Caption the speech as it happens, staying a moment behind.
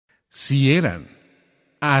Sí eran.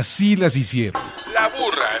 Así las hicieron.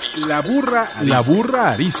 La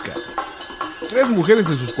burra arisca. 3 mujeres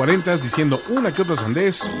en sus 40s diciendo una que otra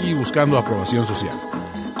sandez y buscando aprobación social.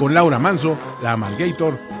 Con Laura Manso, la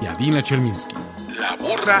Amalgator y Adina Chelminsky. La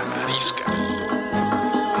burra arisca.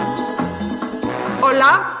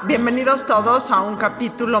 Hola, bienvenidos todos a un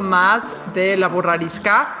capítulo más de La burra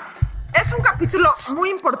arisca. Es un capítulo muy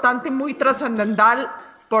importante y muy trascendental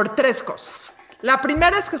por 3 cosas. La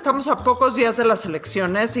primera es que estamos a pocos días de las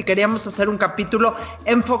elecciones y queríamos hacer un capítulo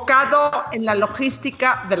enfocado en la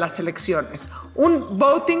logística de las elecciones. Un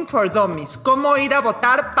voting for dummies, cómo ir a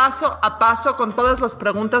votar paso a paso con todas las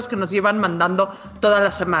preguntas que nos llevan mandando toda la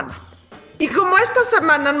semana. Y como esta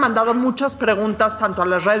semana han mandado muchas preguntas, tanto a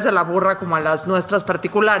las redes de La Burra como a las nuestras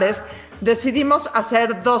particulares, decidimos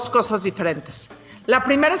hacer 2 cosas diferentes. La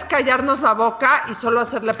primera es callarnos la boca y solo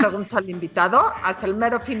hacerle preguntas al invitado. Hasta el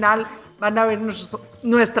mero final van a ver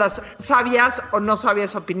nuestras sabias o no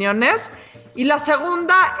sabias opiniones. Y la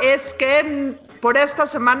segunda es que por esta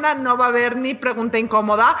semana no va a haber ni pregunta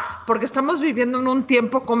incómoda, porque estamos viviendo en un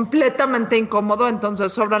tiempo completamente incómodo,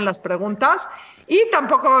 entonces sobran las preguntas. Y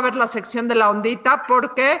tampoco va a haber la sección de la ondita,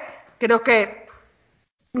 porque creo que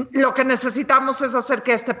lo que necesitamos es hacer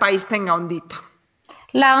que este país tenga ondita.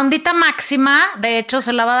 La ondita máxima, de hecho,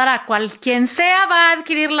 se la va a dar a quien sea, va a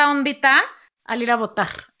adquirir la ondita al ir a votar.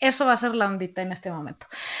 Eso va a ser la ondita en este momento.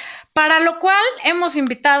 Para lo cual hemos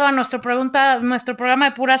invitado a nuestro programa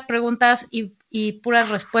de puras preguntas y puras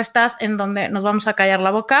respuestas, en donde nos vamos a callar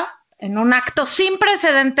la boca. En un acto sin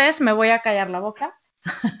precedentes me voy a callar la boca.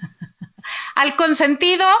 Al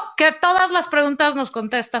consentido, que todas las preguntas nos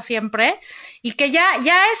contesta siempre y que ya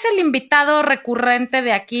es el invitado recurrente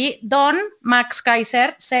de aquí, don Max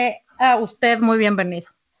Kaiser. Sea usted muy bienvenido.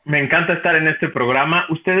 Me encanta estar en este programa.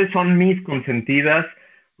 Ustedes son mis consentidas,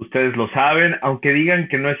 ustedes lo saben, aunque digan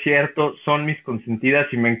que no es cierto, son mis consentidas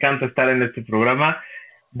y me encanta estar en este programa.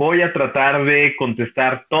 Voy a tratar de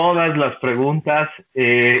contestar todas las preguntas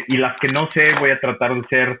y las que no sé voy a tratar de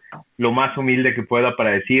ser lo más humilde que pueda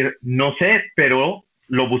para decir no sé, pero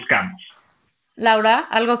lo buscamos. Laura,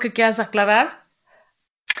 ¿algo que quieras aclarar?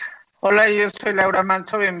 Hola, yo soy Laura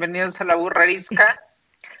Manso, bienvenidos a La Burra Arisca.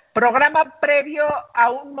 Programa previo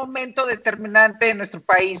a un momento determinante de nuestro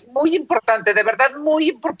país, muy importante, de verdad muy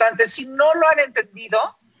importante. Si no lo han entendido,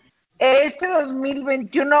 este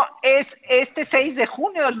 2021 este 6 de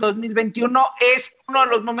junio del 2021 es uno de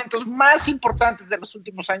los momentos más importantes de los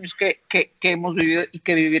últimos años que hemos vivido y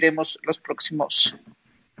que viviremos los próximos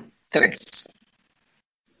 3.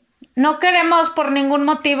 No queremos por ningún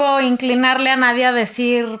motivo inclinarle a nadie a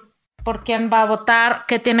decir por quién va a votar,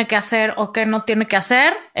 qué tiene que hacer o qué no tiene que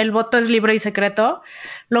hacer. El voto es libre y secreto.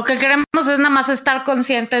 Lo que queremos es nada más estar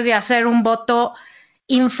conscientes de hacer un voto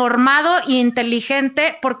informado e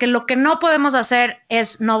inteligente, porque lo que no podemos hacer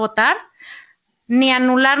es no votar, ni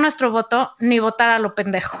anular nuestro voto, ni votar a lo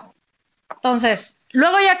pendejo. Entonces,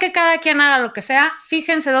 luego ya que cada quien haga lo que sea,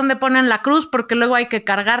 fíjense dónde ponen la cruz, porque luego hay que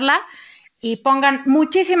cargarla, y pongan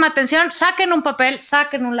muchísima atención, saquen un papel,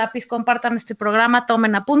 saquen un lápiz, compartan este programa,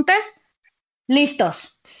 tomen apuntes.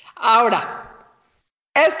 Listos. Ahora,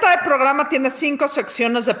 este programa tiene 5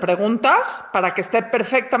 secciones de preguntas para que esté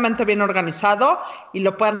perfectamente bien organizado y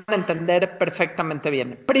lo puedan entender perfectamente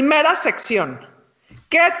bien. Primera sección: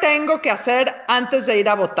 ¿qué tengo que hacer antes de ir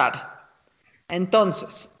a votar?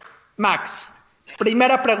 Entonces, Max,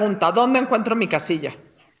 primera pregunta: ¿dónde encuentro mi casilla?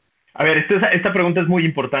 A ver, esta pregunta es muy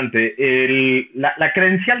importante. La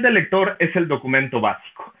credencial de elector es el documento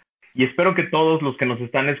básico. Y espero que todos los que nos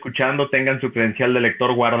están escuchando tengan su credencial de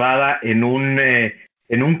elector guardada en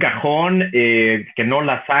un cajón, que no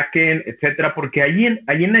la saquen, etcétera, porque ahí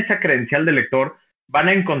en esa credencial de elector van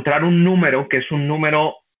a encontrar un número que es un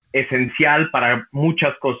número esencial para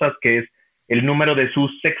muchas cosas, que es el número de su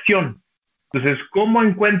sección. Entonces, ¿cómo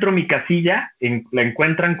encuentro mi casilla? La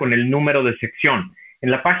encuentran con el número de sección. En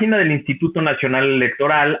la página del Instituto Nacional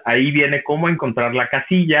Electoral, ahí viene cómo encontrar la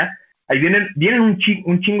casilla. Ahí vienen un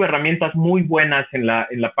chingo de herramientas muy buenas en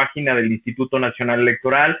la página del Instituto Nacional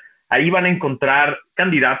Electoral. Ahí van a encontrar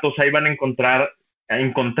candidatos, ahí van a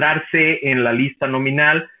encontrarse en la lista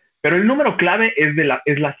nominal, pero el número clave es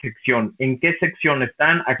la sección. ¿En qué sección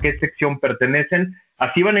están? ¿A qué sección pertenecen?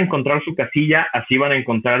 Así van a encontrar su casilla, así van a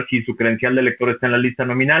encontrar si su credencial de elector está en la lista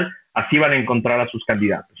nominal, así van a encontrar a sus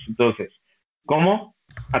candidatos. Entonces, ¿cómo?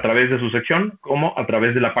 A través de su sección, ¿cómo? A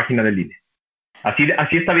través de la página del INE.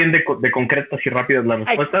 ¿Así está bien de concretas y rápidas las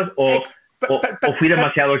respuestas o fui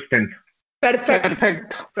demasiado extenso?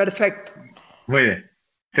 Perfecto. Muy bien,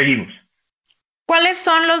 seguimos. ¿Cuáles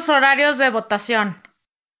son los horarios de votación?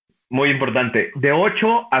 Muy importante, de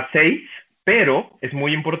 8 a 6, Pero es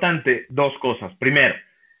muy importante dos cosas. Primero,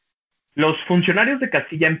 los funcionarios de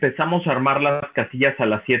casilla empezamos a armar las casillas a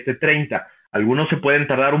las 7:30. Algunos se pueden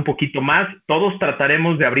tardar un poquito más. Todos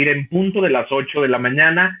trataremos de abrir en punto de las 8 de la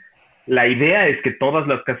mañana. La idea es que todas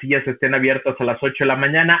las casillas estén abiertas a las 8 de la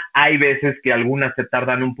mañana. Hay veces que algunas se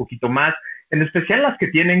tardan un poquito más, en especial las que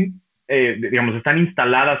tienen, están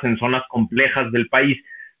instaladas en zonas complejas del país.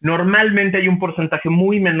 Normalmente hay un porcentaje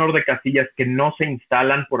muy menor de casillas que no se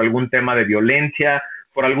instalan por algún tema de violencia,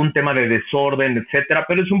 por algún tema de desorden, etcétera,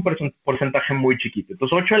 pero es un porcentaje muy chiquito.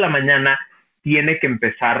 Entonces, 8 de la mañana tiene que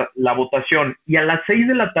empezar la votación y a las 6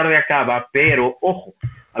 de la tarde acaba, pero ojo,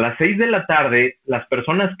 a las 6 de la tarde, las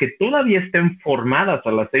personas que todavía estén formadas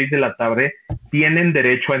a las 6 de la tarde tienen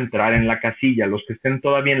derecho a entrar en la casilla. Los que estén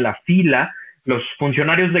todavía en la fila, los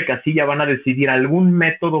funcionarios de casilla van a decidir algún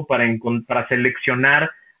método para seleccionar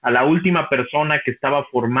a la última persona que estaba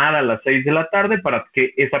formada a las 6 de la tarde para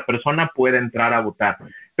que esa persona pueda entrar a votar.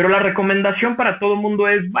 Pero la recomendación para todo el mundo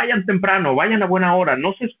es vayan temprano, vayan a buena hora,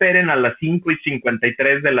 no se esperen a las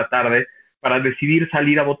 5:53 de la tarde para decidir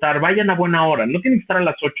salir a votar, vayan a buena hora, no tienen que estar a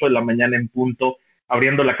las 8 de la mañana en punto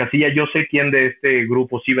abriendo la casilla. Yo sé quién de este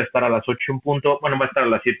grupo sí va a estar a las 8 en punto, bueno, va a estar a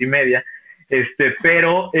las 7:30,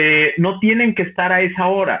 pero no tienen que estar a esa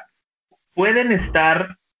hora, pueden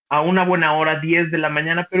estar a una buena hora, 10 de la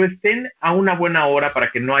mañana, pero estén a una buena hora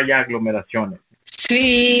para que no haya aglomeraciones.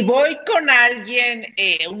 Si voy con alguien,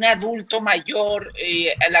 un adulto mayor,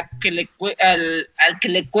 al que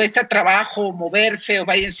le cuesta trabajo moverse o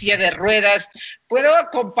vaya en silla de ruedas, ¿puedo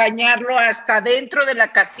acompañarlo hasta dentro de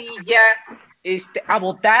la casilla a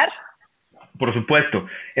votar? Por supuesto,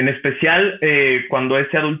 en especial cuando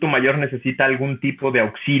ese adulto mayor necesita algún tipo de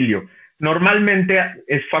auxilio. Normalmente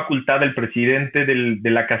es facultad del presidente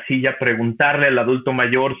de la casilla preguntarle al adulto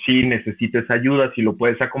mayor si necesitas ayuda, si lo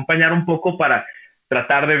puedes acompañar un poco para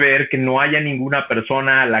tratar de ver que no haya ninguna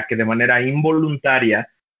persona a la que de manera involuntaria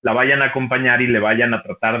la vayan a acompañar y le vayan a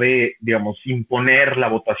tratar de, imponer la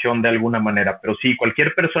votación de alguna manera. Pero sí,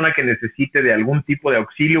 cualquier persona que necesite de algún tipo de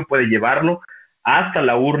auxilio puede llevarlo hasta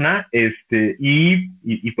la urna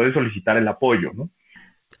y puede solicitar el apoyo, ¿no?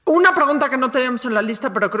 Una pregunta que no teníamos en la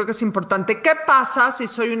lista, pero creo que es importante. ¿Qué pasa si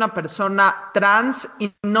soy una persona trans y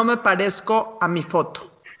no me parezco a mi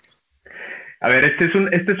foto? A ver, este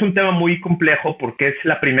es un tema muy complejo porque es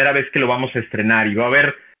la primera vez que lo vamos a estrenar y va a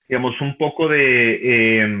haber, un poco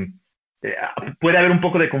de... puede haber un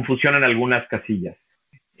poco de confusión en algunas casillas.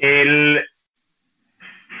 El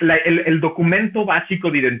documento básico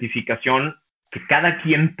de identificación que cada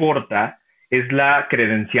quien porta es la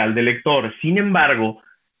credencial de elector. Sin embargo,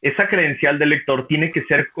 esa credencial de elector tiene que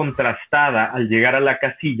ser contrastada al llegar a la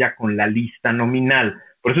casilla con la lista nominal.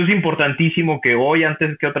 Por eso es importantísimo que hoy,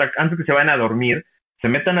 antes que se vayan a dormir, se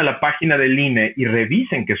metan a la página del INE y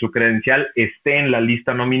revisen que su credencial esté en la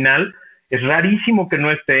lista nominal. Es rarísimo que no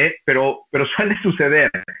esté, pero suele suceder.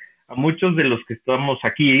 A muchos de los que estamos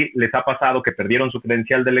aquí les ha pasado que perdieron su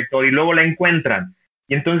credencial de elector y luego la encuentran.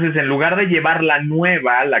 Y entonces, en lugar de llevar la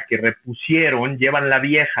nueva, la que repusieron, llevan la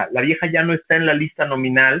vieja. La vieja ya no está en la lista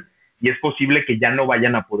nominal y es posible que ya no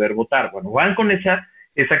vayan a poder votar. Bueno, van con esa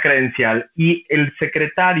credencial y el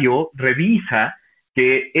secretario revisa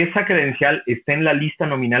que esa credencial esté en la lista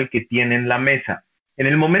nominal que tiene en la mesa. En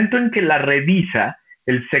el momento en que la revisa,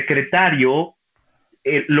 el secretario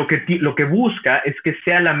lo que busca es que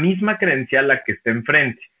sea la misma credencial la que esté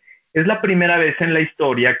enfrente. Es la primera vez en la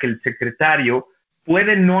historia que el secretario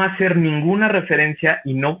puede no hacer ninguna referencia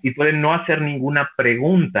y puede no hacer ninguna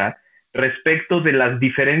pregunta respecto de las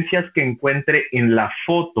diferencias que encuentre en la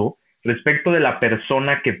foto respecto de la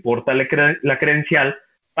persona que porta la credencial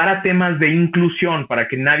para temas de inclusión, para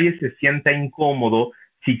que nadie se sienta incómodo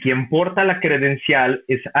si quien porta la credencial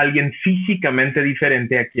es alguien físicamente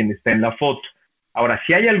diferente a quien está en la foto. Ahora,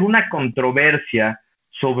 si hay alguna controversia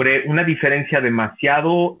sobre una diferencia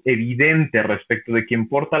demasiado evidente respecto de quien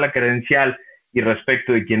porta la credencial y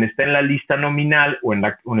respecto de quien está en la lista nominal o en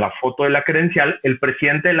la foto de la credencial, el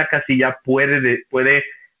presidente de la casilla puede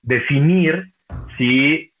definir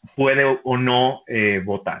si puede o no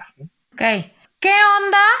votar. Ok. ¿Qué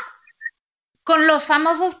onda con los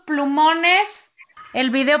famosos plumones,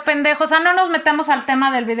 el video pendejo? O sea, no nos metamos al tema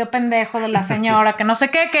del video pendejo de la señora, que no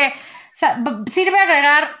sé qué, que o sea, sirve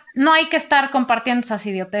agregar, no hay que estar compartiendo esas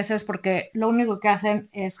idioteces porque lo único que hacen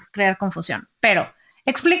es crear confusión. Pero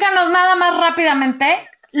explícanos nada más rápidamente,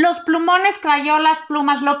 los plumones, crayolas,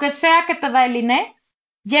 plumas, lo que sea que te da el INE,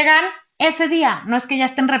 llegan ese día, no es que ya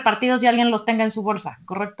estén repartidos y alguien los tenga en su bolsa,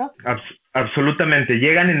 ¿correcto? Absolutamente,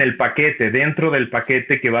 llegan en el paquete, dentro del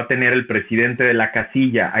paquete que va a tener el presidente de la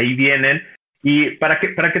casilla, ahí vienen Y para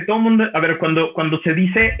que todo el mundo, a ver, cuando se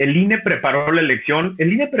dice el INE preparó la elección,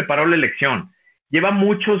 el INE preparó la elección. Lleva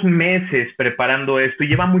muchos meses preparando esto y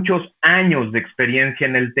lleva muchos años de experiencia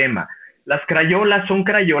en el tema. Las crayolas son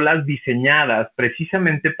crayolas diseñadas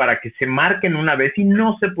precisamente para que se marquen una vez y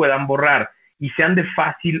no se puedan borrar y sean de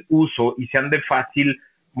fácil uso y sean de fácil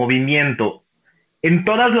movimiento. En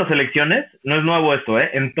todas las elecciones, no es nuevo esto,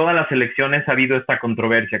 en todas las elecciones ha habido esta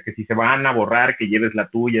controversia, que si se van a borrar, que lleves la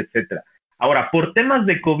tuya, etcétera. Ahora, por temas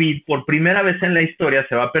de COVID, por primera vez en la historia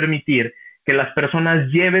se va a permitir que las personas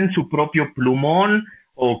lleven su propio plumón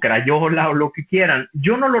o crayola o lo que quieran.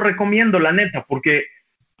 Yo no lo recomiendo, la neta, porque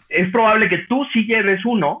es probable que tú sí lleves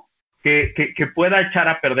uno que pueda echar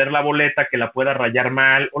a perder la boleta, que la pueda rayar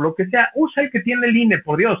mal o lo que sea. Usa el que tiene el INE,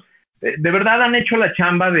 por Dios. De verdad han hecho la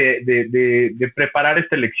chamba de preparar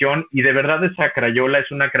esta elección y de verdad esa crayola es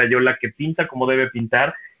una crayola que pinta como debe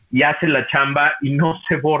pintar y hace la chamba y no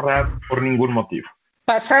se borra por ningún motivo.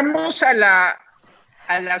 Pasamos a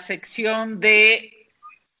la sección de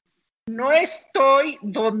no estoy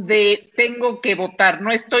donde tengo que votar, no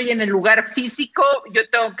estoy en el lugar físico, yo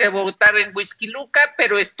tengo que votar en Huixquiluca,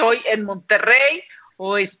 pero estoy en Monterrey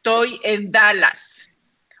o estoy en Dallas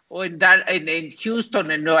o en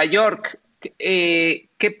Houston, en Nueva York.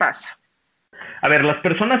 ¿Qué pasa? A ver, las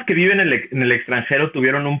personas que viven en el extranjero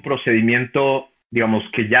tuvieron un procedimiento, digamos,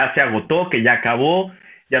 que ya se agotó, que ya acabó,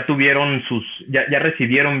 ya tuvieron ya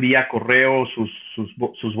recibieron vía correo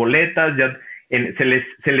sus boletas, ya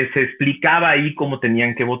se les explicaba ahí cómo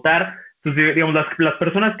tenían que votar. Entonces, digamos, las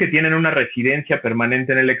personas que tienen una residencia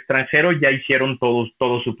permanente en el extranjero ya hicieron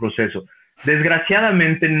todo su proceso.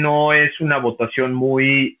 Desgraciadamente no es una votación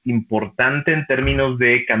muy importante en términos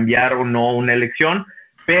de cambiar o no una elección,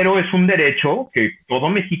 pero es un derecho que todo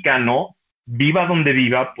mexicano, viva donde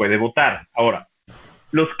viva, puede votar. Ahora,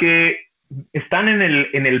 los que están en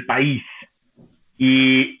el país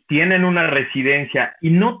y tienen una residencia y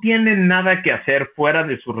no tienen nada que hacer fuera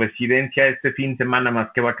de su residencia este fin de semana más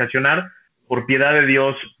que vacacionar, por piedad de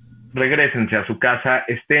Dios, regrésense a su casa,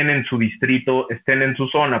 estén en su distrito, estén en su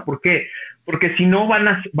zona. ¿Por qué? Porque si no van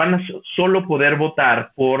a solo poder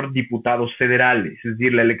votar por diputados federales, es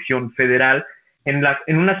decir, la elección federal,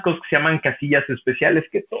 en unas cosas que se llaman casillas especiales,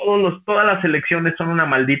 que todas las elecciones son una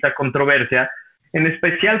maldita controversia, en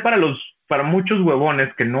especial para muchos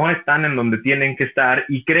huevones que no están en donde tienen que estar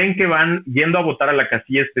y creen que van yendo a votar a la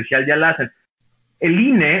casilla especial, ya la hacen. El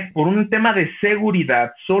INE, por un tema de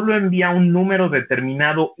seguridad, solo envía un número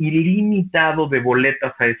determinado y limitado de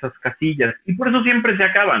boletas a esas casillas. Y por eso siempre se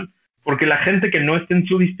acaban, porque la gente que no está en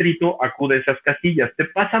su distrito acude a esas casillas. Te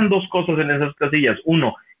pasan dos cosas en esas casillas.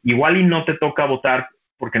 Uno, igual y no te toca votar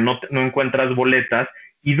porque no encuentras boletas.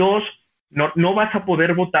 Y dos, no vas a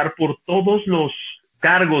poder votar por todos los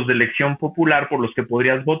cargos de elección popular por los que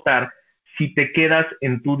podrías votar si te quedas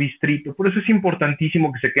en tu distrito. Por eso es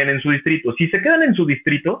importantísimo que se queden en su distrito. Si se quedan en su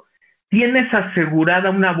distrito, tienes asegurada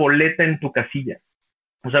una boleta en tu casilla.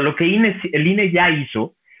 O sea, lo que el INE ya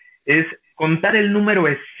hizo es contar el número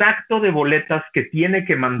exacto de boletas que tiene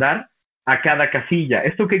que mandar a cada casilla.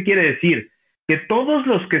 ¿Esto qué quiere decir? Que todos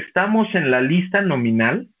los que estamos en la lista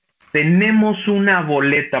nominal tenemos una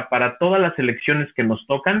boleta para todas las elecciones que nos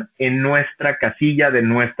tocan en nuestra casilla de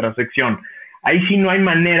nuestra sección. Ahí sí no hay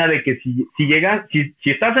manera de que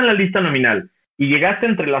si estás en la lista nominal y llegaste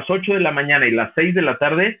entre las 8 de la mañana y las 6 de la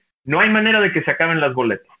tarde, no hay manera de que se acaben las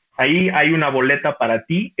boletas. Ahí hay una boleta para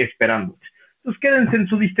ti esperándote. Entonces quédense en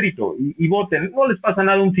su distrito y voten. No les pasa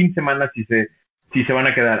nada un fin de semana si se van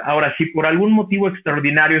a quedar. Ahora, si por algún motivo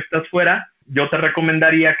extraordinario estás fuera, yo te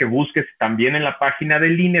recomendaría que busques también en la página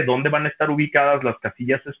del INE dónde van a estar ubicadas las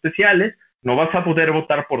casillas especiales. No vas a poder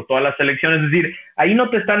votar por todas las elecciones. Es decir, ahí no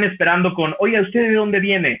te están esperando con, oye, ¿usted de dónde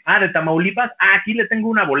viene? Ah, ¿de Tamaulipas? Ah, aquí le tengo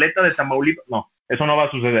una boleta de Tamaulipas. No, eso no va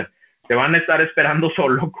a suceder. Te van a estar esperando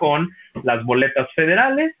solo con las boletas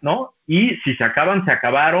federales, ¿no? Y si se acaban, se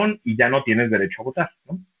acabaron y ya no tienes derecho a votar,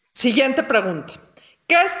 ¿no? Siguiente pregunta.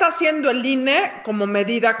 ¿Qué está haciendo el INE como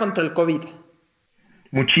medida contra el COVID?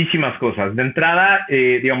 Muchísimas cosas. De entrada,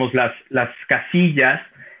 digamos, las casillas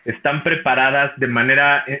están preparadas de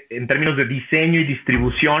manera, en términos de diseño y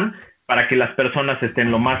distribución, para que las personas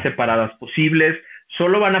estén lo más separadas posibles.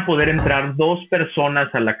 Solo van a poder entrar 2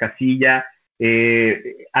 personas a la casilla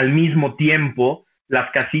al mismo tiempo.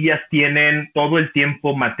 Las casillas tienen todo el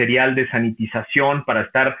tiempo material de sanitización para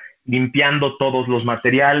estar limpiando todos los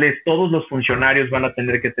materiales. Todos los funcionarios van a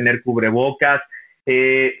tener que tener cubrebocas.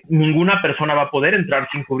 Ninguna persona va a poder entrar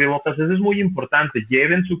sin cubrebocas. Eso es muy importante.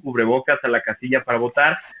 Lleven su cubrebocas a la casilla para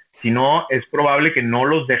votar. Si no, es probable que no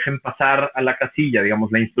los dejen pasar a la casilla.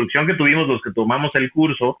 Digamos, la instrucción que tuvimos los que tomamos el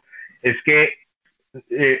curso es que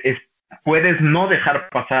puedes no dejar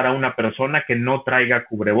pasar a una persona que no traiga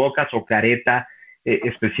cubrebocas o careta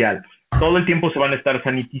especial. Todo el tiempo se van a estar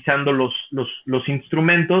sanitizando los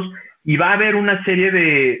instrumentos y va a haber una serie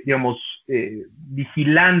de, digamos,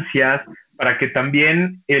 vigilancias para que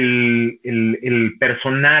también el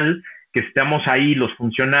personal que estamos ahí, los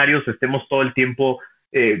funcionarios, estemos todo el tiempo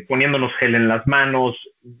poniéndonos gel en las manos,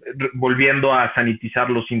 volviendo a sanitizar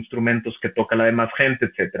los instrumentos que toca la demás gente,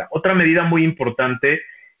 etcétera. Otra medida muy importante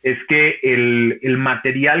es que el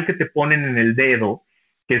material que te ponen en el dedo,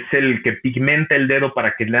 que es el que pigmenta el dedo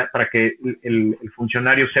para que el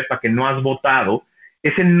funcionario sepa que no has votado,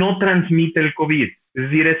 ese no transmite el COVID. Es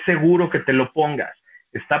decir, es seguro que te lo pongas.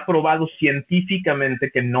 Está probado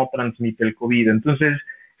científicamente que no transmite el COVID. Entonces,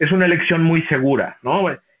 es una elección muy segura, ¿no?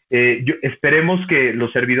 Esperemos que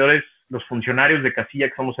los funcionarios de casilla,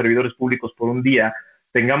 que somos servidores públicos por un día,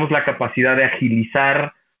 tengamos la capacidad de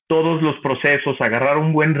agilizar todos los procesos, agarrar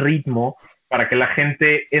un buen ritmo para que la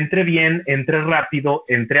gente entre bien, entre rápido,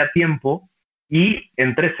 entre a tiempo y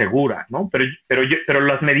entre segura, ¿no? Pero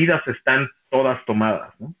las medidas están todas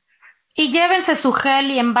tomadas, ¿no? Y llévense su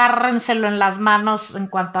gel y embárrenselo en las manos en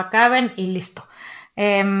cuanto acaben y listo.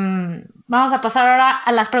 Vamos a pasar ahora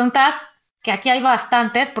a las preguntas, que aquí hay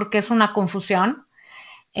bastantes porque es una confusión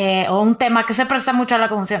o un tema que se presta mucho a la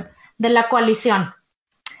confusión, de la coalición.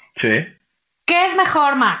 Sí. ¿Qué es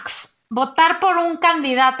mejor, Max? ¿Votar por un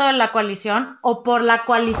candidato de la coalición o por la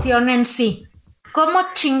coalición en sí? ¿Cómo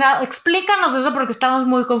chingado? Explícanos eso porque estamos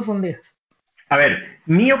muy confundidos. A ver,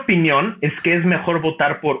 mi opinión es que es mejor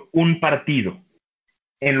votar por un partido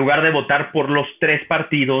en lugar de votar por los 3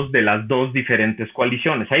 partidos de las 2 diferentes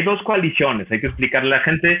coaliciones. Hay 2 coaliciones, hay que explicarle a la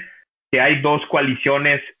gente que hay 2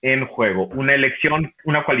 coaliciones en juego.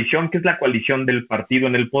 Una coalición que es la coalición del partido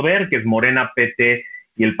en el poder, que es Morena, PT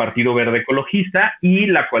y el Partido Verde Ecologista, y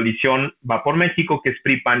la coalición Va por México, que es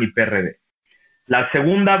PRI, PAN y PRD. La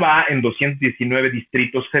segunda va en 219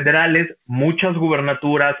 distritos federales, muchas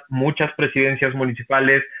gubernaturas, muchas presidencias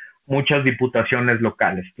municipales, muchas diputaciones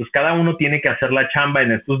locales. Entonces, cada uno tiene que hacer la chamba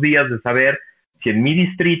en estos días de saber si en mi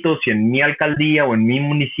distrito, si en mi alcaldía o en mi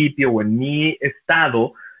municipio o en mi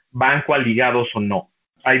estado van coaligados o no.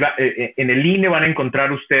 Ahí va, en el INE van a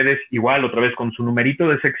encontrar ustedes, igual otra vez con su numerito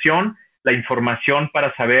de sección, la información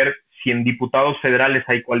para saber si en diputados federales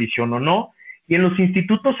hay coalición o no. Y en los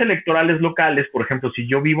institutos electorales locales, por ejemplo, si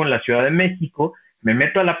yo vivo en la Ciudad de México, me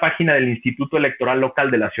meto a la página del Instituto Electoral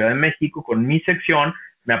Local de la Ciudad de México con mi sección,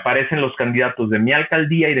 me aparecen los candidatos de mi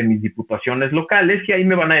alcaldía y de mis diputaciones locales y ahí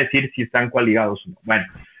me van a decir si están coaligados o no. Bueno,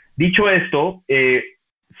 dicho esto,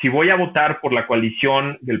 si voy a votar por la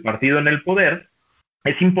coalición del partido en el poder,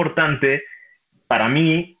 es importante para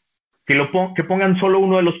mí que pongan solo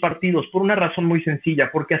uno de los partidos por una razón muy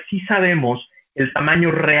sencilla, porque así sabemos el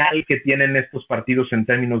tamaño real que tienen estos partidos en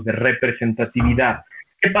términos de representatividad.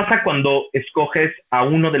 ¿Qué pasa cuando escoges a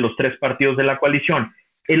uno de los 3 partidos de la coalición?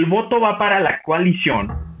 El voto va para la coalición,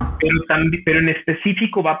 pero en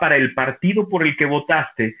específico va para el partido por el que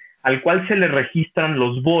votaste, al cual se le registran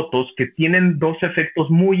los votos que tienen 2 efectos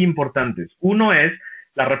muy importantes. Uno es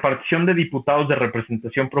la repartición de diputados de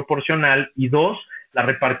representación proporcional y 2, la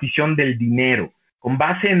repartición del dinero. Con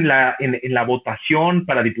base en la votación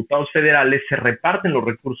para diputados federales se reparten los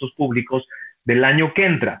recursos públicos del año que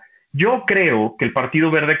entra. Yo creo que el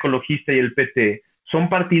Partido Verde Ecologista y el PT son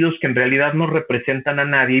partidos que en realidad no representan a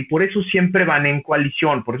nadie y por eso siempre van en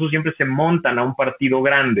coalición, por eso siempre se montan a un partido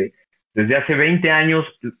grande. Desde hace 20 años,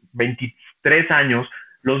 23 años,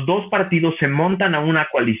 los 2 partidos se montan a una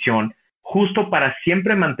coalición justo para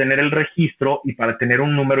siempre mantener el registro y para tener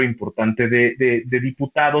un número importante de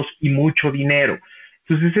diputados y mucho dinero.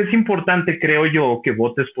 Entonces es importante, creo yo, que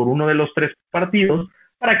votes por uno de los 3 partidos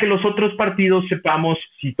para que los otros partidos sepamos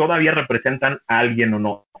si todavía representan a alguien o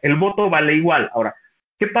no. El voto vale igual. Ahora,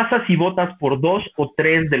 ¿qué pasa si votas por 2 o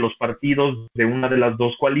 3 de los partidos de una de las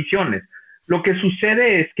 2 coaliciones? Lo que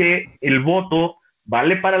sucede es que el voto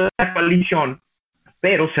vale para la coalición,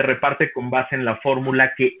 pero se reparte con base en la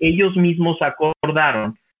fórmula que ellos mismos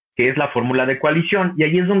acordaron, que es la fórmula de coalición, y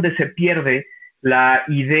ahí es donde se pierde la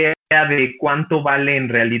idea de cuánto vale en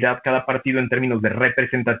realidad cada partido en términos de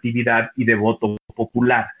representatividad y de voto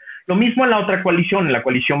popular. Lo mismo en la otra coalición, en la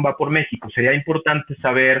coalición Va por México. Sería importante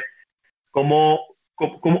saber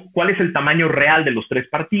cuál es el tamaño real de los 3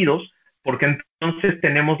 partidos, porque entonces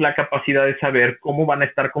tenemos la capacidad de saber cómo van a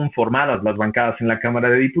estar conformadas las bancadas en la Cámara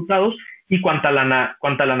de Diputados y cuánta lana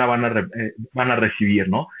van a recibir,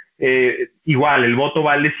 ¿no? Igual, el voto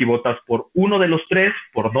vale si votas por uno de los 3,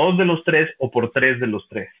 por 2 de los 3 o por 3 de los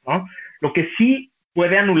 3, ¿no? Lo que sí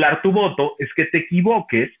puede anular tu voto es que te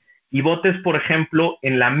equivoques y votes, por ejemplo,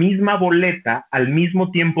 en la misma boleta al mismo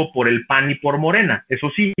tiempo por el PAN y por Morena. Eso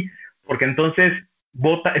sí, porque entonces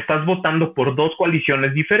estás votando por dos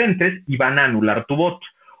coaliciones diferentes y van a anular tu voto.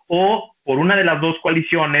 O por una de las dos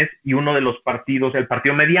coaliciones y uno de los partidos, el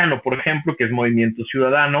partido mediano, por ejemplo, que es Movimiento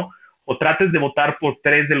Ciudadano, o trates de votar por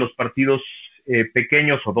tres de los partidos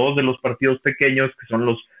pequeños o dos de los partidos pequeños, que son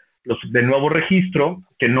los de nuevo registro,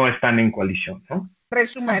 que no están en coalición, ¿no?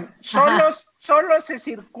 Resumen, solo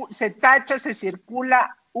se tacha, se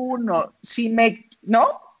circula uno,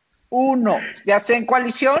 uno, ya sea en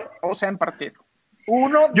coalición o sea en partido.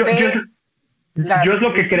 Yo es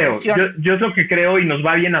lo que creo, yo es lo que creo y nos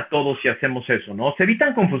va bien a todos si hacemos eso, ¿no? Se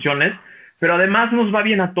evitan confusiones, pero además nos va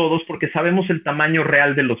bien a todos porque sabemos el tamaño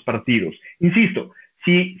real de los partidos. Insisto,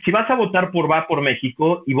 si vas a votar por Va por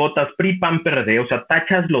México y votas PRI, PAN, PRD, o sea,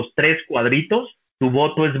 tachas los tres cuadritos, tu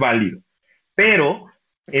voto es válido. Pero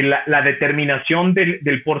la determinación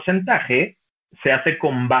del porcentaje se hace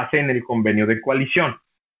con base en el convenio de coalición,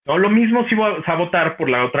 ¿no? Lo mismo si vas a votar por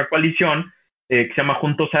la otra coalición, que se llama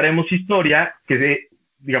Juntos Haremos Historia, que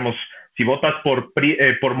digamos, si votas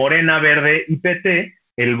por Morena, Verde y PT,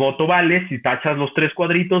 el voto vale, si tachas los tres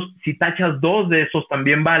cuadritos, si tachas dos de esos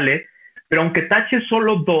también vale, pero aunque taches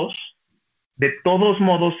solo dos, de todos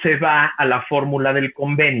modos se va a la fórmula del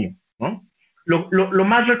convenio, ¿no? Lo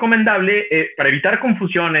más recomendable, para evitar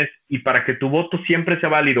confusiones y para que tu voto siempre sea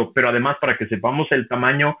válido, pero además para que sepamos el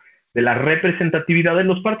tamaño de la representatividad de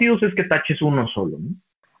los partidos, es que taches uno solo, ¿no?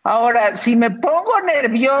 Ahora, si me pongo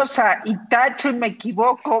nerviosa y tacho y me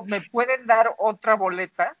equivoco, ¿me pueden dar otra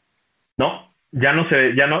boleta? No, ya no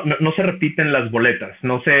se repiten las boletas,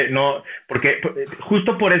 porque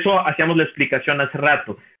justo por eso hacíamos la explicación hace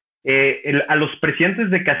rato. A los presidentes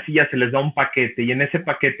de casilla se les da un paquete y en ese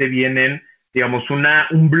paquete vienen, digamos,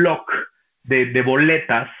 un bloc de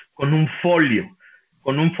boletas con un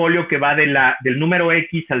folio que va del número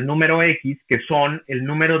X al número X, que son el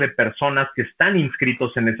número de personas que están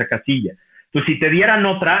inscritos en esa casilla. Entonces, si te dieran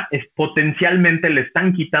otra, potencialmente le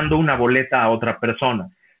están quitando una boleta a otra persona.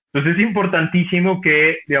 Entonces, es importantísimo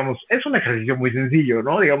que, digamos, es un ejercicio muy sencillo,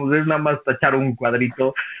 ¿no? Digamos, es nada más tachar un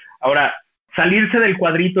cuadrito. Ahora, salirse del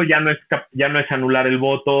cuadrito ya no es anular el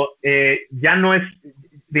voto, ya no es,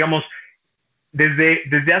 digamos,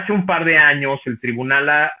 desde hace un par de años el tribunal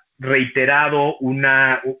ha reiterado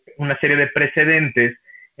una serie de precedentes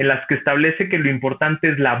en las que establece que lo importante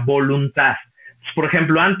es la voluntad. Por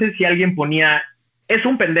ejemplo, antes si alguien ponía, es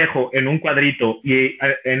un pendejo en un cuadrito y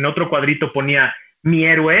en otro cuadrito ponía mi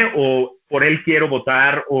héroe o por él quiero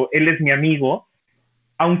votar o él es mi amigo,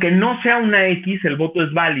 aunque no sea una X, el voto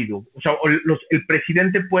es válido. O sea, el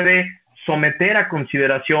presidente puede someter a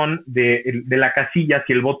consideración de la casilla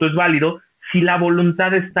si el voto es válido, si la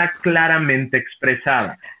voluntad está claramente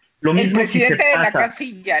expresada. Lo mismo el presidente si de la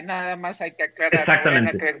casilla, nada más hay que aclarar.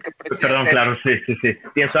 Exactamente. Perdón, claro, sí.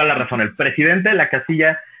 Tienes toda la razón. El presidente de la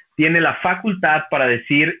casilla tiene la facultad para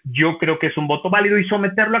decir, yo creo que es un voto válido y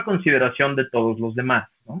someterlo a consideración de todos los demás,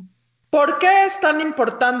 ¿no? ¿Por qué es tan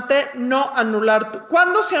importante no anular?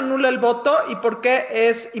 ¿Cuándo se anula el voto y por qué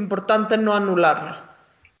es importante no anularlo?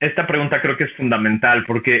 Esta pregunta creo que es fundamental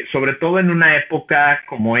porque sobre todo en una época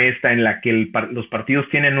como esta en la que los partidos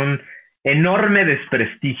tienen un enorme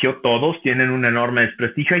desprestigio, todos tienen un enorme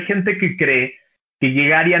desprestigio, hay gente que cree que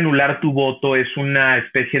llegar y anular tu voto es una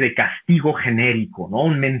especie de castigo genérico, ¿no?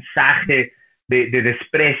 Un mensaje de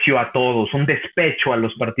desprecio a todos, un despecho a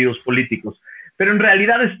los partidos políticos. Pero en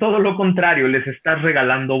realidad es todo lo contrario, les estás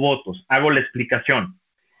regalando votos. Hago la explicación.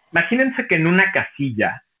 Imagínense que en una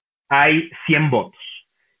casilla hay 100 votos.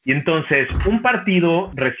 Y entonces un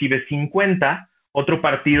partido recibe 50, otro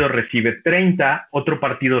partido recibe 30, otro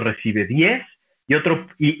partido recibe 10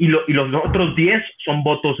 y los otros 10 son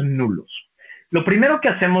votos nulos. Lo primero que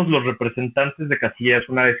hacemos los representantes de casillas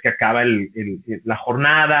una vez que acaba la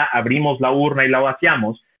jornada, abrimos la urna y la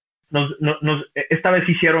vaciamos, esta vez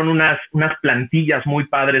hicieron unas plantillas muy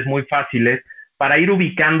padres, muy fáciles, para ir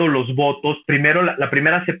ubicando los votos. Primero, la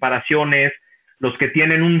primera separación es los que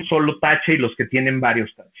tienen un solo tache y los que tienen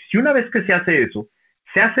varios taches. Y una vez que se hace eso,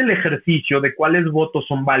 se hace el ejercicio de cuáles votos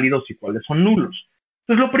son válidos y cuáles son nulos.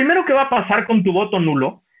 Entonces, lo primero que va a pasar con tu voto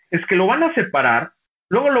nulo es que lo van a separar,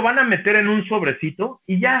 luego lo van a meter en un sobrecito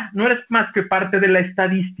y ya, no eres más que parte de la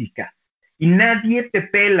estadística. Y nadie te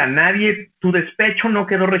pela, tu despecho no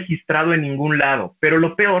quedó registrado en ningún lado. Pero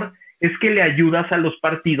lo peor es que le ayudas a los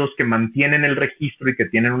partidos que mantienen el registro y que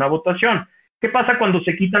tienen una votación. ¿Qué pasa cuando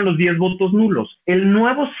se quitan los 10 votos nulos? El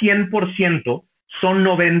nuevo 100% son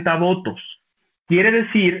 90 votos. Quiere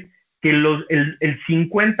decir que el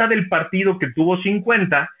 50 del partido que tuvo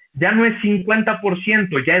 50 ya no es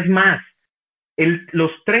 50%, ya es más.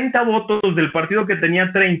 los 30 votos del partido que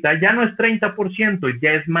tenía 30 ya no es 30%,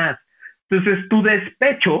 ya es más. Entonces,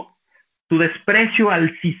 tu desprecio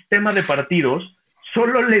al sistema de partidos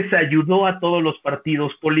solo les ayudó a todos los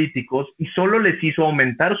partidos políticos y solo les hizo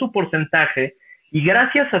aumentar su porcentaje, y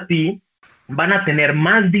gracias a ti van a tener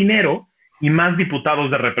más dinero y más diputados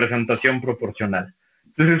de representación proporcional.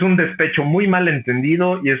 Entonces es un despecho muy mal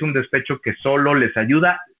entendido y es un despecho que solo les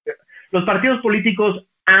ayuda. Los partidos políticos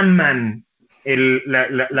aman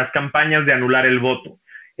las campañas de anular el voto.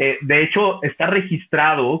 De hecho, está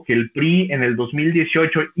registrado que el PRI en el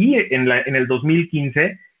 2018 y en el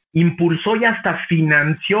 2015 impulsó y hasta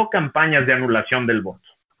financió campañas de anulación del voto,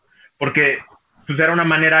 porque pues, era una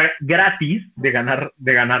manera gratis de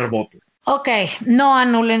ganar votos. Ok, no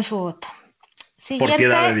anulen su voto. Por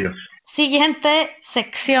piedad de Dios. Siguiente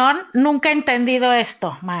sección. Nunca he entendido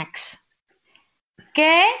esto, Max.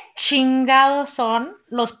 ¿Qué chingados son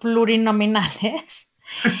los plurinominales?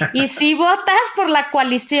 Y si votas por la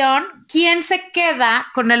coalición, ¿quién se queda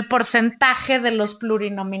con el porcentaje de los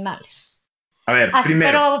plurinominales? A ver,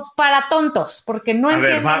 primero. Pero para tontos, porque no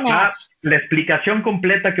entiendo nada. La explicación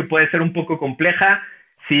completa, que puede ser un poco compleja.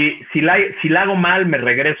 Si la hago mal, me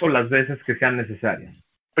regreso las veces que sean necesarias.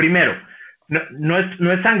 Primero, no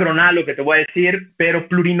es sangronal lo que te voy a decir, pero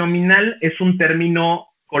plurinominal es un término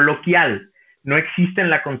coloquial. No existe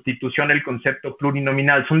en la Constitución el concepto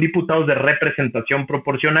plurinominal. Son diputados de representación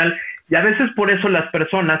proporcional, y a veces por eso las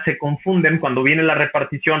personas se confunden cuando viene la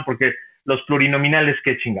repartición, porque los plurinominales,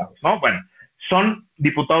 qué chingados, ¿no? Bueno, son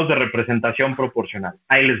diputados de representación proporcional.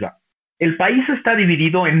 Ahí les va. El país está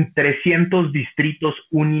dividido en 300 distritos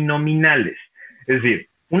uninominales. Es decir,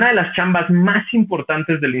 una de las chambas más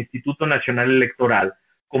importantes del Instituto Nacional Electoral,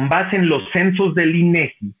 con base en los censos del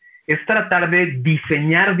INEGI, es tratar de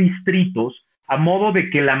diseñar distritos a modo de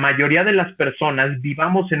que la mayoría de las personas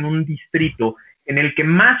vivamos en un distrito en el que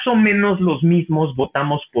más o menos los mismos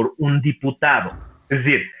votamos por un diputado. Es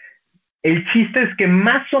decir, el chiste es que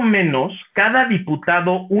más o menos cada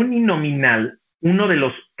diputado uninominal, uno de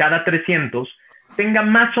los cada 300, tenga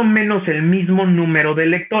más o menos el mismo número de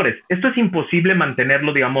electores. Esto es imposible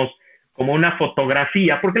mantenerlo, digamos, como una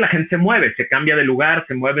fotografía, porque la gente se mueve, se cambia de lugar,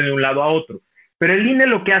 se mueve de un lado a otro. Pero el INE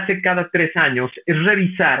lo que hace cada 3 años es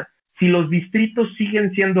revisar si los distritos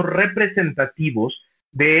siguen siendo representativos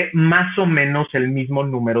de más o menos el mismo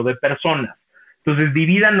número de personas. Entonces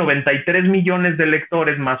dividan 93 millones de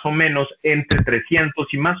electores más o menos entre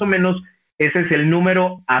 300, y más o menos ese es el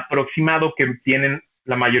número aproximado que tienen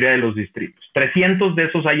la mayoría de los distritos. 300 de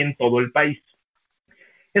esos hay en todo el país.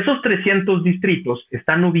 Esos 300 distritos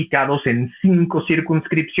están ubicados en 5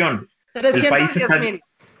 circunscripciones. 310,000.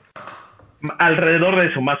 Alrededor de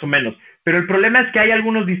eso, más o menos. Pero el problema es que hay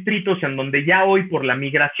algunos distritos en donde ya hoy, por la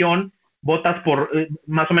migración, votas por,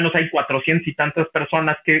 más o menos hay 400 y tantas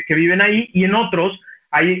personas que viven ahí, y en otros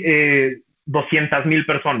hay 200,000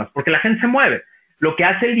 personas, porque la gente se mueve. Lo que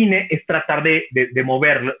hace el INE es tratar de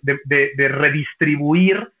mover, de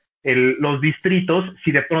redistribuir los distritos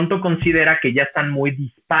si de pronto considera que ya están muy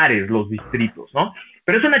dispares los distritos, ¿no?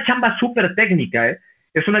 Pero es una chamba súper técnica, ¿eh?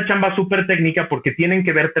 Es una chamba súper técnica porque tienen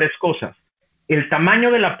que ver 3 cosas: el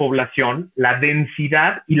tamaño de la población, la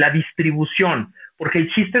densidad y la distribución, porque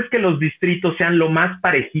el chiste es que los distritos sean lo más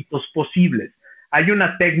parejitos posibles. Hay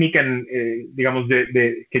una técnica, digamos,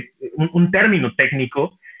 un término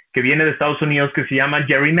técnico que viene de Estados Unidos que se llama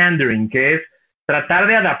gerrymandering, que es tratar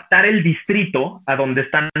de adaptar el distrito a donde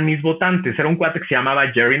están mis votantes. Era un cuate que se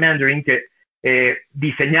llamaba gerrymandering, que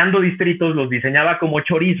diseñando distritos los diseñaba como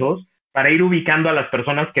chorizos para ir ubicando a las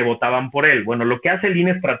personas que votaban por él. Bueno, lo que hace el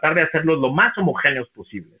INE es tratar de hacerlos lo más homogéneos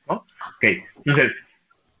posibles, ¿no? Ok, entonces,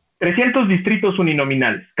 300 distritos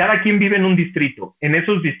uninominales. Cada quien vive en un distrito. En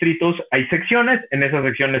esos distritos hay secciones, en esas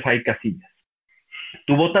secciones hay casillas.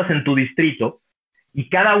 Tú votas en tu distrito y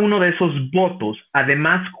cada uno de esos votos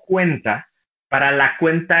además cuenta para la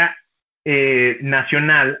cuenta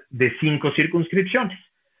nacional de 5 circunscripciones.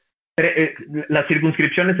 Las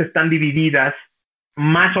circunscripciones están divididas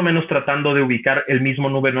más o menos tratando de ubicar el mismo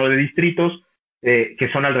número de distritos, que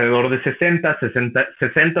son alrededor de 60,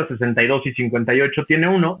 62 y 58 tiene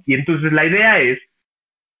uno. Y entonces la idea es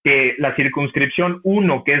que la circunscripción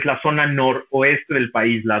 1, que es la zona noroeste del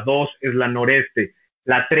país, la 2 es la noreste,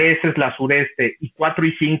 la 3 es la sureste, y 4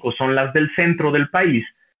 y 5 son las del centro del país,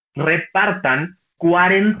 repartan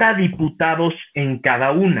 40 diputados en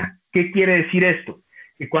cada una. ¿Qué quiere decir esto?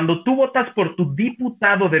 Que cuando tú votas por tu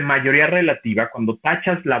diputado de mayoría relativa, cuando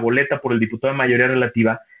tachas la boleta por el diputado de mayoría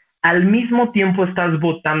relativa, al mismo tiempo estás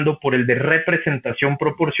votando por el de representación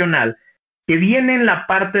proporcional, que viene en la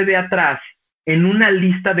parte de atrás en una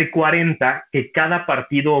lista de 40 que cada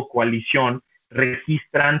partido o coalición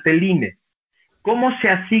registra ante el INE. ¿Cómo se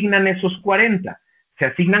asignan esos 40? Se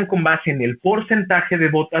asignan con base en el porcentaje de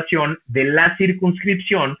votación de la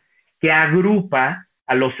circunscripción que agrupa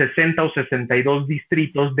a los 60 o 62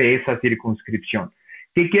 distritos de esa circunscripción.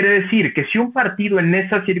 ¿Qué quiere decir? Que si un partido en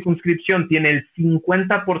esa circunscripción tiene el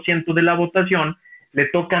 50% de la votación, le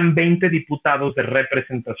tocan 20 diputados de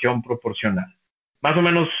representación proporcional. ¿Más o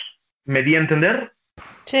menos me di a entender?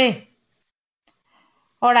 Sí.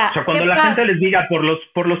 Ahora, o sea, cuando la gente les diga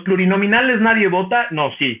por los plurinominales nadie vota,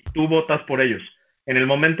 no, sí, tú votas por ellos. En el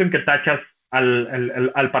momento en que tachas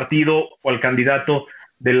al partido o al candidato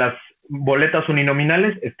de las boletas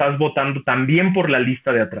uninominales, estás votando también por la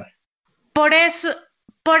lista de atrás. Por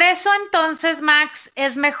eso entonces, Max,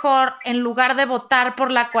 es mejor, en lugar de votar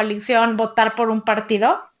por la coalición, votar por un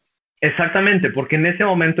partido. Exactamente, porque en ese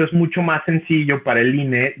momento es mucho más sencillo para el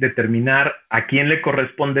INE determinar a quién le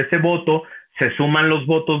corresponde ese voto. Se suman los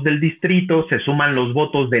votos del distrito, se suman los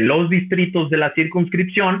votos de los distritos de la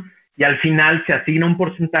circunscripción y al final se asigna un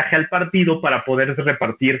porcentaje al partido para poder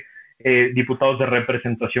repartir diputados de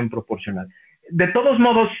representación proporcional. De todos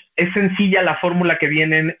modos, es sencilla la fórmula que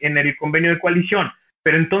viene en el convenio de coalición,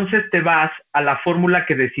 pero entonces te vas a la fórmula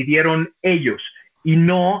que decidieron ellos y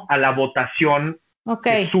no a la votación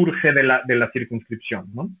que surge de la circunscripción,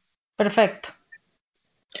 ¿no? Perfecto.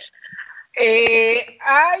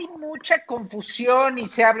 Hay mucha confusión y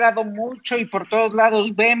se ha hablado mucho y por todos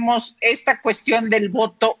lados vemos esta cuestión del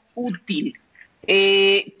voto útil.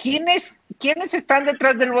 ¿Quiénes están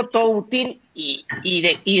detrás del voto útil y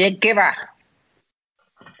de qué va?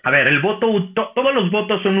 A ver, todos los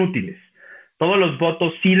votos son útiles. Todos los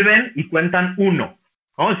votos sirven y cuentan uno,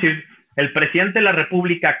 ¿no? Es decir, el presidente de la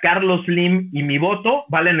República, Carlos Slim, y mi voto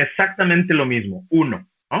valen exactamente lo mismo, uno,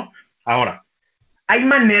 ¿no? Ahora, hay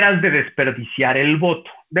maneras de desperdiciar el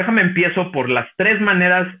voto. Déjame empiezo por las 3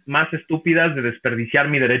 maneras más estúpidas de desperdiciar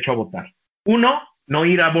mi derecho a votar. 1, no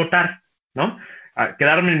ir a votar, ¿no?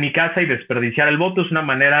 Quedarme en mi casa y desperdiciar el voto es una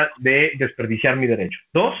manera de desperdiciar mi derecho.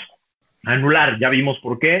 2, anular, ya vimos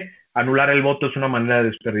por qué. Anular el voto es una manera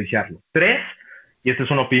de desperdiciarlo. 3, y esta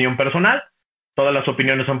es una opinión personal, todas las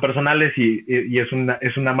opiniones son personales y es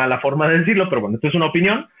una mala forma de decirlo, pero bueno, esto es una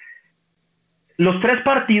opinión. Los 3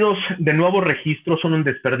 partidos de nuevo registro son un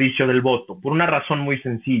desperdicio del voto, por una razón muy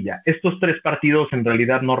sencilla. Estos 3 partidos en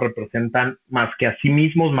realidad no representan más que a sí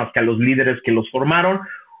mismos, más que a los líderes que los formaron.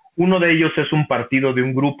 Uno de ellos es un partido de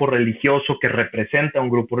un grupo religioso que representa a un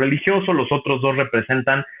grupo religioso, los otros 2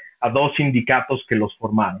 representan a 2 sindicatos que los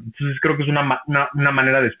formaron. Entonces creo que es una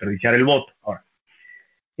manera de desperdiciar el voto. Ahora,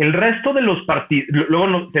 el resto de los partidos,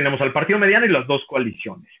 luego tenemos al partido mediano y las 2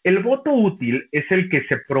 coaliciones. El voto útil es el que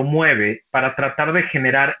se promueve para tratar de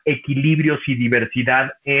generar equilibrios y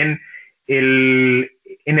diversidad en el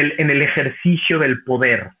ejercicio del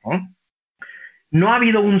poder, ¿no? No ha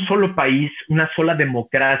habido un solo país, una sola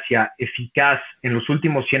democracia eficaz en los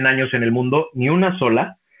últimos 100 años en el mundo, ni una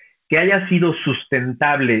sola, que haya sido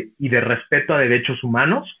sustentable y de respeto a derechos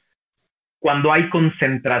humanos cuando hay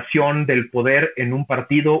concentración del poder en un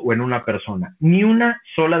partido o en una persona. Ni una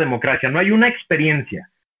sola democracia. No hay una experiencia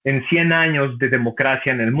en 100 años de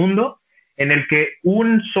democracia en el mundo en el que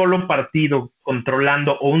un solo partido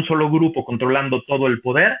controlando o un solo grupo controlando todo el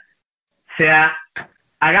poder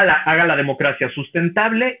haga la democracia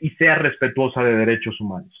sustentable y sea respetuosa de derechos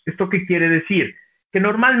humanos. ¿Esto qué quiere decir? Que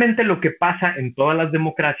normalmente lo que pasa en todas las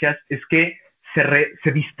democracias es que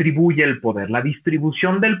se distribuye el poder. La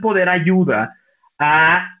distribución del poder ayuda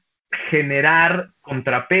a generar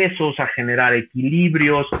contrapesos, a generar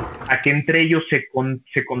equilibrios, a que entre ellos se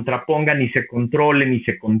contrapongan y se controlen y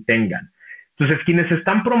se contengan. Entonces, quienes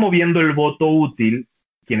están promoviendo el voto útil,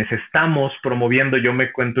 quienes estamos promoviendo, yo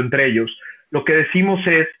me cuento entre ellos, lo que decimos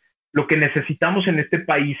es, lo que necesitamos en este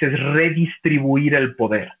país es redistribuir el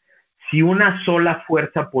poder. Si una sola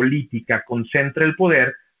fuerza política concentra el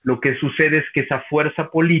poder, lo que sucede es que esa fuerza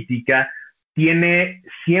política tiene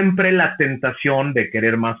siempre la tentación de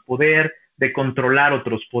querer más poder, de controlar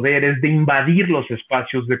otros poderes, de invadir los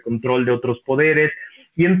espacios de control de otros poderes,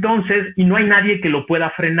 y no hay nadie que lo pueda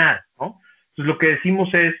frenar, ¿no? Entonces lo que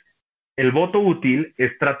decimos es, el voto útil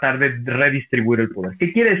es tratar de redistribuir el poder.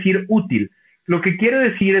 ¿Qué quiere decir útil? Lo que quiere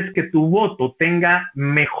decir es que tu voto tenga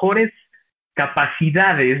mejores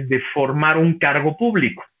capacidades de formar un cargo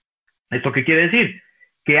público. ¿Esto qué quiere decir?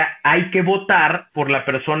 Que hay que votar por la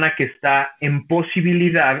persona que está en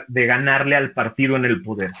posibilidad de ganarle al partido en el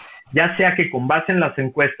poder, ya sea que con base en las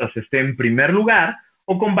encuestas esté en primer lugar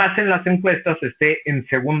o con base en las encuestas esté en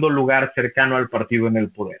segundo lugar cercano al partido en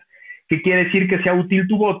el poder. ¿Qué quiere decir que sea útil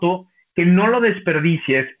tu voto? Que no lo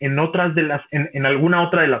desperdicies en alguna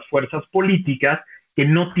otra de las fuerzas políticas que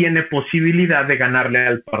no tiene posibilidad de ganarle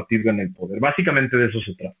al partido en el poder. Básicamente de eso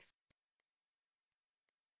se trata.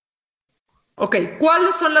 Ok,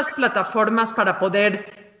 ¿cuáles son las plataformas para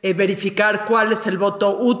poder verificar cuál es el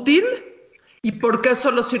voto útil y por qué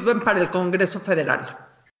solo sirven para el Congreso Federal?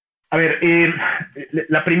 A ver,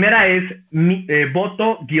 la primera es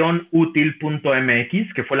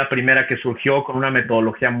voto-útil.mx, que fue la primera que surgió con una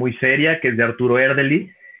metodología muy seria, que es de Arturo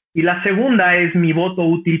Erdely. Y la segunda es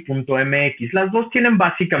mivotoutil.mx. Las dos tienen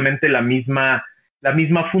básicamente la misma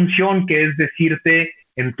función, que es decirte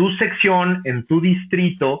en tu sección, en tu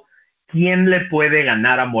distrito, quién le puede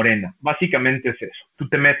ganar a Morena. Básicamente es eso. Tú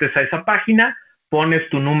te metes a esa página, pones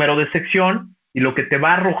tu número de sección y lo que te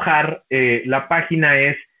va a arrojar la página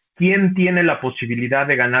es quién tiene la posibilidad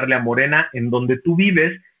de ganarle a Morena en donde tú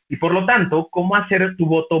vives y por lo tanto, cómo hacer tu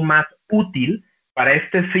voto más útil para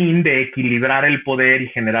este fin de equilibrar el poder y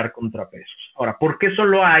generar contrapesos. Ahora, ¿por qué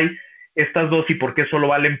solo hay estas dos y por qué solo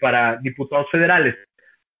valen para diputados federales?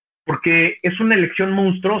 Porque es una elección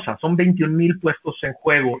monstruosa, son 21,000 puestos en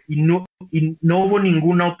juego y no hubo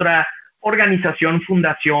ninguna otra organización,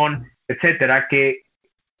 fundación, etcétera, que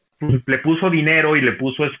le puso dinero y le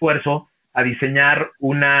puso esfuerzo a diseñar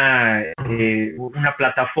una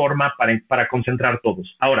plataforma para concentrar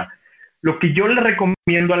todos. Ahora, lo que yo le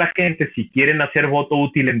recomiendo a la gente, si quieren hacer voto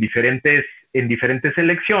útil en diferentes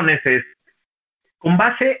elecciones, es con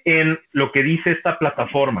base en lo que dice esta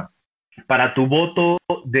plataforma, para tu voto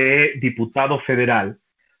de diputado federal,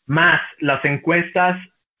 más las encuestas,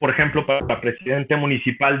 por ejemplo, para presidente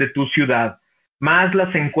municipal de tu ciudad, más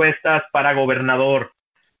las encuestas para gobernador,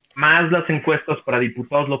 más las encuestas para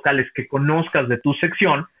diputados locales que conozcas de tu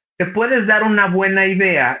sección, te puedes dar una buena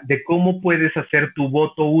idea de cómo puedes hacer tu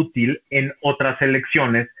voto útil en otras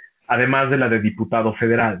elecciones, además de la de diputado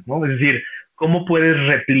federal, ¿no? Es decir, cómo puedes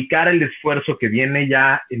replicar el esfuerzo que viene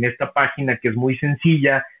ya en esta página, que es muy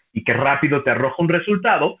sencilla y que rápido te arroja un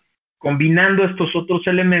resultado. Combinando estos otros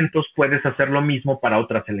elementos, puedes hacer lo mismo para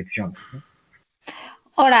otras elecciones, ¿no?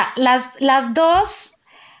 Ahora, las dos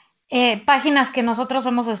páginas que nosotros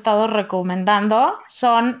hemos estado recomendando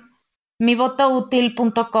son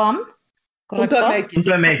mivotoutil.com, ¿correcto?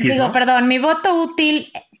 .mx. Digo, ¿no? perdón,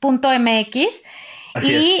 mivotoutil.mx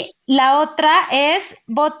y la otra es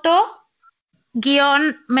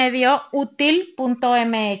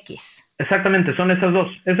voto-medioútil.mx. Exactamente, son esas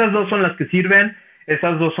dos. Esas dos son las que sirven,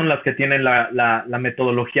 esas dos son las que tienen la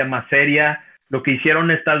metodología más seria. Lo que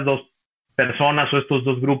hicieron estas dos personas o estos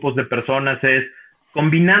dos grupos de personas es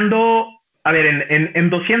combinando, a ver, en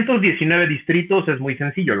 219 distritos es muy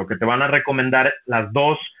sencillo. Lo que te van a recomendar las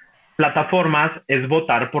dos plataformas es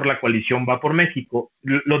votar por la coalición Va por México.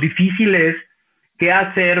 Lo difícil es qué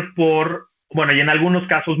hacer bueno, y en algunos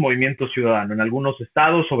casos Movimiento Ciudadano, en algunos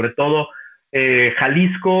estados, sobre todo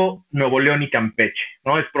Jalisco, Nuevo León y Campeche,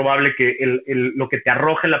 ¿no? Es probable que lo que te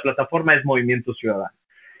arroje la plataforma es Movimiento Ciudadano.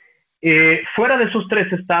 Fuera de esos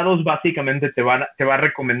tres estados, básicamente te va a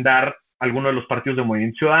recomendar alguno de los partidos de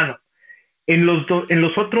Movimiento Ciudadano. En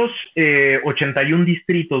los otros 81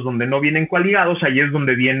 distritos donde no vienen coaligados, ahí es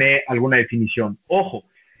donde viene alguna definición. Ojo,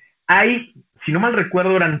 hay, si no mal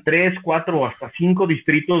recuerdo, eran 3, 4 o hasta 5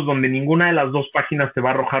 distritos donde ninguna de las dos páginas te va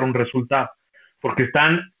a arrojar un resultado. Porque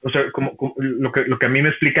están, o sea, como lo que a mí me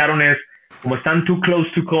explicaron es, como están too close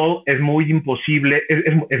to call, es imposible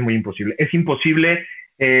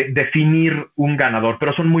definir un ganador,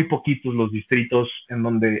 pero son muy poquitos los distritos en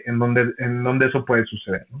donde eso puede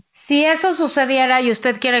suceder, ¿no? Si eso sucediera y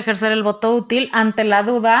usted quiere ejercer el voto útil, ante la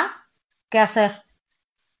duda, ¿qué hacer?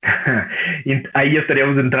 Y ahí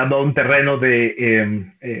estaríamos entrando a un terreno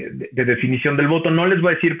de definición del voto. No les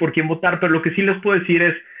voy a decir por quién votar, pero lo que sí les puedo decir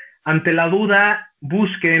es, ante la duda,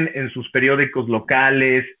 busquen en sus periódicos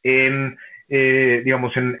locales, en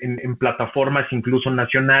plataformas incluso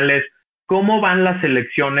nacionales, cómo van las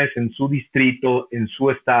elecciones en su distrito, en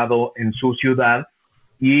su estado, en su ciudad,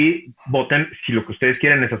 y voten. Si lo que ustedes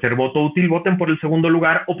quieren es hacer voto útil, voten por el segundo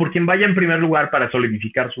lugar o por quien vaya en primer lugar para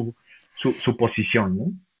solidificar su posición, ¿no?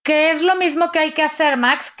 Que es lo mismo que hay que hacer,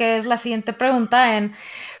 Max, que es la siguiente pregunta, en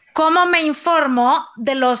cómo me informo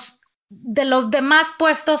de los demás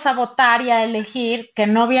puestos a votar y a elegir que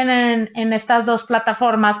no vienen en estas dos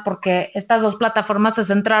plataformas, porque estas dos plataformas se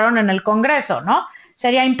centraron en el Congreso, ¿no?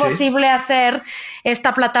 Sería imposible hacer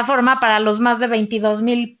esta plataforma para los más de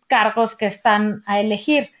 22,000 cargos que están a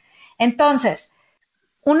elegir. Entonces,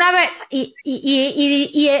 una vez, y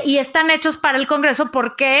están hechos para el Congreso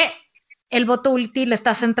porque el voto útil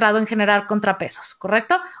está centrado en generar contrapesos,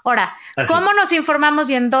 ¿correcto? Ahora, ¿cómo nos informamos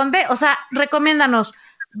y en dónde? O sea, recomiéndanos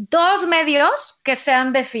 2 medios que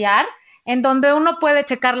sean de fiar en donde uno puede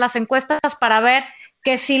checar las encuestas para ver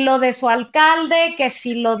que si lo de su alcalde, que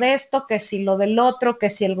si lo de esto, que si lo del otro, que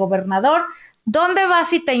si el gobernador, ¿dónde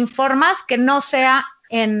vas y te informas que no sea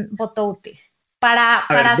en voto útil? Para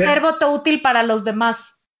hacer voto útil para los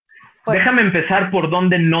demás. Déjame empezar por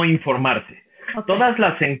dónde no informarse. Okay. Todas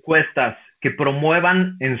las encuestas que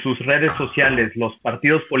promuevan en sus redes sociales los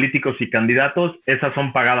partidos políticos y candidatos, esas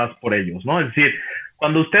son pagadas por ellos, ¿no? Es decir,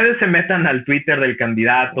 cuando ustedes se metan al Twitter del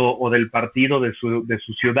candidato o del partido de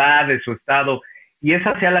su ciudad, de su estado, y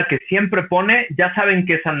esa sea la que siempre pone, ya saben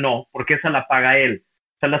que esa no, porque esa la paga él.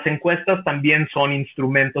 O sea, las encuestas también son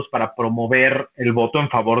instrumentos para promover el voto en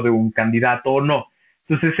favor de un candidato o no.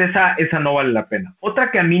 Entonces esa no vale la pena.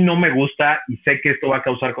 Otra que a mí no me gusta, y sé que esto va a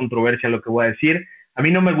causar controversia lo que voy a decir, a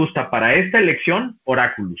mí no me gusta para esta elección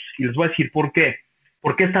Oráculos. Y les voy a decir por qué.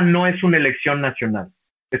 Porque esta no es una elección nacional.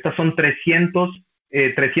 Estas son 300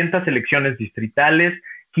 elecciones distritales,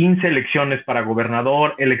 15 elecciones para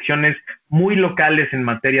gobernador, elecciones muy locales en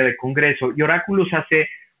materia de Congreso. Y Oráculos hace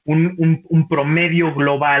un promedio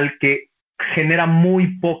global que genera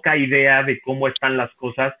muy poca idea de cómo están las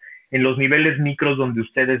cosas en los niveles micros donde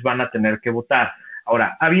ustedes van a tener que votar.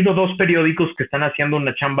 Ahora, ha habido dos periódicos que están haciendo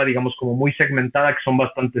una chamba, digamos, como muy segmentada, que son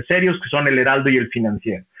bastante serios, que son El Heraldo y El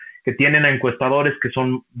Financiero, que tienen a encuestadores que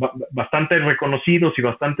son bastante reconocidos y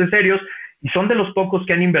bastante serios, y son de los pocos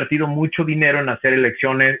que han invertido mucho dinero en hacer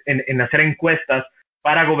elecciones, en hacer encuestas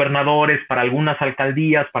para gobernadores, para algunas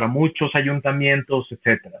alcaldías, para muchos ayuntamientos,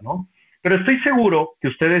 etcétera, ¿no? Pero estoy seguro que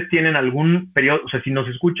ustedes tienen algún periódico, o sea, si nos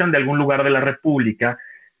escuchan de algún lugar de la República,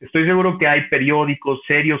 estoy seguro que hay periódicos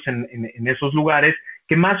serios en esos lugares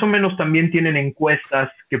que más o menos también tienen encuestas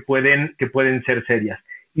que pueden ser serias.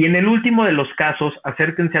 Y en el último de los casos,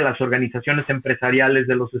 acérquense a las organizaciones empresariales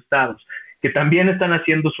de los estados, que también están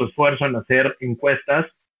haciendo su esfuerzo en hacer encuestas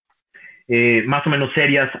más o menos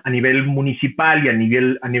serias a nivel municipal y a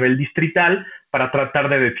nivel distrital para tratar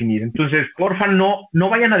de definir. Entonces, porfa, no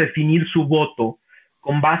vayan a definir su voto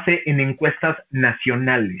con base en encuestas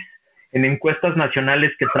nacionales. En encuestas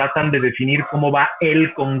nacionales que tratan de definir cómo va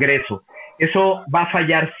el Congreso. Eso va a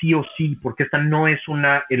fallar sí o sí, porque esta no es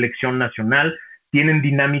una elección nacional, tienen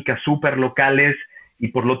dinámicas súper locales y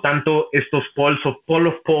por lo tanto estos poll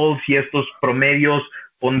of polls y estos promedios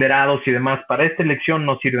ponderados y demás para esta elección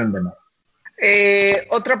no sirven de nada.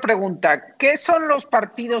 Otra pregunta, ¿qué son los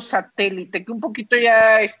partidos satélite? Que un poquito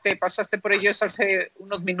ya pasaste por ellos hace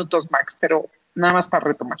unos minutos, Max, pero nada más para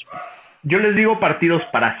retomar. Yo les digo partidos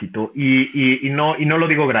parásito y no lo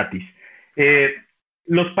digo gratis.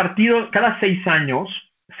 Los partidos, cada 6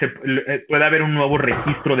 años puede haber un nuevo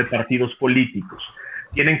registro de partidos políticos.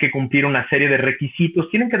 Tienen que cumplir una serie de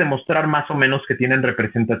requisitos, tienen que demostrar más o menos que tienen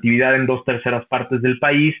representatividad en 2/3 partes del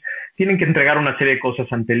país, tienen que entregar una serie de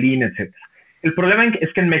cosas ante el INE, etc. El problema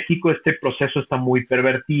es que en México este proceso está muy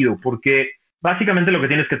pervertido, porque básicamente lo que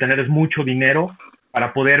tienes que tener es mucho dinero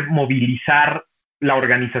para poder movilizar la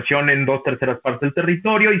organización en 2/3 partes del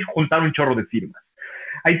territorio y juntar un chorro de firmas.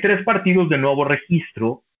 Hay 3 partidos de nuevo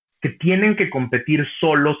registro que tienen que competir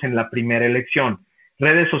solos en la primera elección.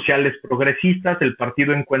 Redes sociales progresistas, el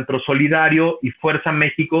Partido Encuentro Solidario y Fuerza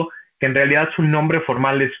México, que en realidad su nombre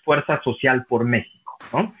formal es Fuerza Social por México,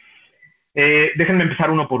 ¿no? Déjenme empezar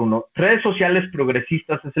uno por uno. Redes sociales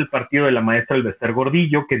progresistas es el partido de la maestra Elbester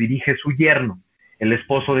Gordillo, que dirige su yerno, el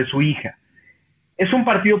esposo de su hija. Es un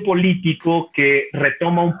partido político que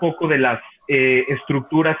retoma un poco de las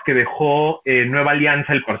estructuras que dejó Nueva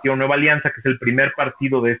Alianza, el partido Nueva Alianza, que es el primer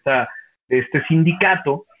partido de este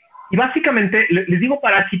sindicato. Y básicamente, les digo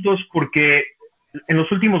parásitos porque en los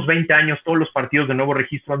últimos 20 años todos los partidos de nuevo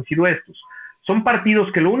registro han sido estos. Son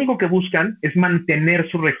partidos que lo único que buscan es mantener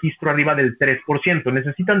su registro arriba del 3%.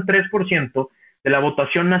 Necesitan 3% de la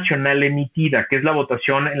votación nacional emitida, que es la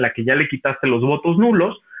votación en la que ya le quitaste los votos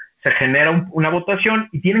nulos, se genera una votación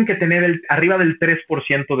y tienen que tener arriba del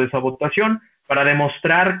 3% de esa votación para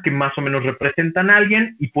demostrar que más o menos representan a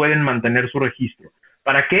alguien y pueden mantener su registro.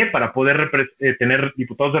 ¿Para qué? Para poder tener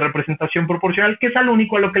diputados de representación proporcional, que es al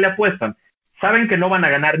único a lo que le apuestan. Saben que no van a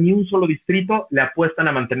ganar ni un solo distrito, le apuestan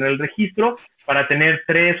a mantener el registro para tener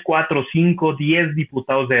 3, 4, 5, 10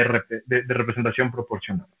 diputados de representación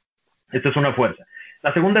proporcional. Esta es una fuerza.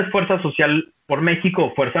 La segunda es Fuerza Social por México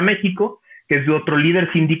o Fuerza México, que es de otro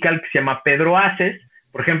líder sindical que se llama Pedro Aces.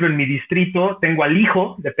 Por ejemplo, en mi distrito tengo al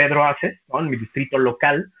hijo de Pedro Aces, ¿no? En mi distrito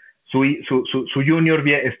local, su junior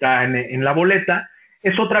está en la boleta.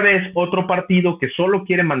 Es otra vez otro partido que solo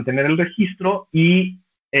quiere mantener el registro y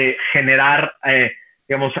generar,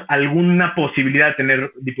 digamos, alguna posibilidad de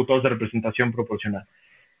tener diputados de representación proporcional.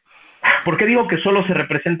 ¿Por qué digo que solo se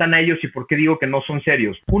representan a ellos y por qué digo que no son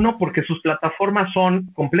serios? Uno, porque sus plataformas son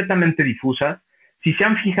completamente difusas. Si se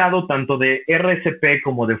han fijado tanto de RCP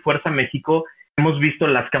como de Fuerza México, hemos visto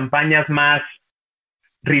las campañas más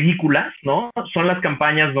ridículas, ¿no? Son las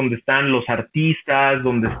campañas donde están los artistas,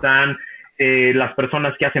 donde están las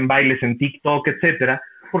personas que hacen bailes en TikTok, etcétera,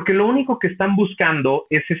 porque lo único que están buscando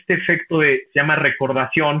es este efecto se llama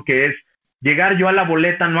recordación, que es llegar yo a la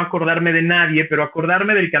boleta, no acordarme de nadie, pero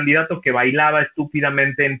acordarme del candidato que bailaba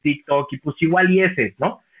estúpidamente en TikTok y pues igual y ese,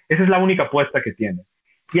 ¿no? Esa es la única apuesta que tiene.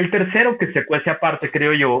 Y el tercero que se cuece aparte,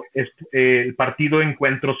 creo yo, es el Partido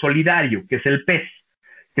Encuentro Solidario, que es el PES,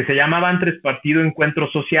 que se llamaba antes Partido Encuentro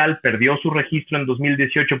Social, perdió su registro en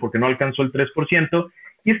 2018 porque no alcanzó el 3%,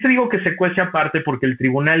 y digo que se cuece aparte porque el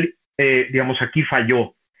tribunal, aquí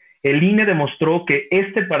falló. El INE demostró que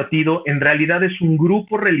este partido en realidad es un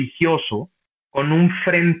grupo religioso con un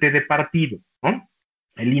frente de partido, ¿no?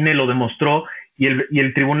 El INE lo demostró y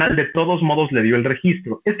el tribunal de todos modos le dio el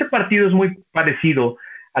registro. Este partido es muy parecido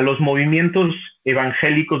a los movimientos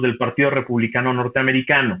evangélicos del Partido Republicano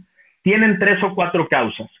Norteamericano. Tienen 3 o 4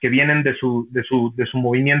 causas que vienen de su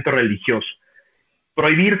movimiento religioso.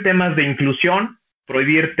 Prohibir temas de inclusión,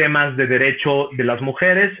 prohibir temas de derecho de las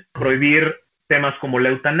mujeres, prohibir temas como la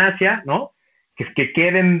eutanasia, ¿no? Que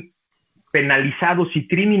queden penalizados y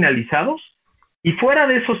criminalizados, y fuera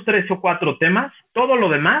de esos 3 o 4 temas, todo lo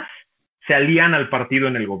demás se alían al partido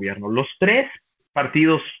en el gobierno. Los 3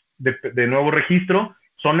 partidos de nuevo registro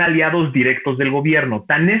son aliados directos del gobierno.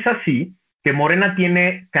 Tan es así que Morena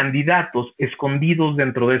tiene candidatos escondidos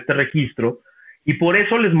dentro de este registro, y por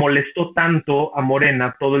eso les molestó tanto a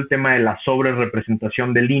Morena todo el tema de la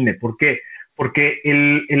sobrerepresentación del INE. ¿Por qué? Porque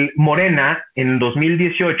el Morena en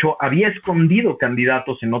 2018 había escondido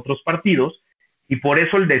candidatos en otros partidos y por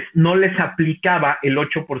eso no les aplicaba el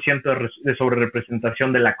 8% de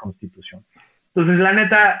sobrerepresentación de la Constitución. Entonces, la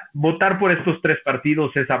neta, votar por estos 3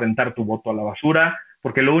 partidos es aventar tu voto a la basura,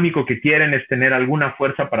 porque lo único que quieren es tener alguna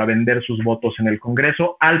fuerza para vender sus votos en el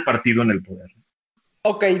Congreso al partido en el poder.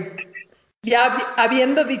 Ok. Ya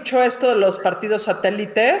habiendo dicho esto de los partidos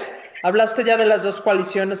satélites, hablaste ya de las 2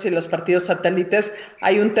 coaliciones y los partidos satélites.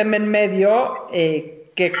 Hay un tema en medio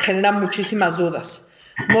que genera muchísimas dudas.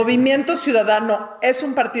 Movimiento Ciudadano es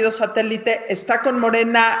un partido satélite, está con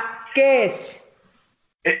Morena, ¿qué es?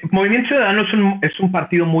 Movimiento Ciudadano es un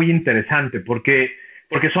partido muy interesante porque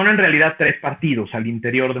son en realidad 3 partidos al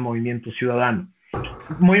interior de Movimiento Ciudadano.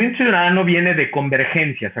 Movimiento Ciudadano viene de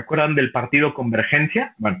Convergencia, ¿se acuerdan del partido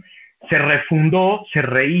Convergencia? Bueno, se refundó, se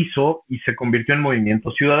rehizo y se convirtió en Movimiento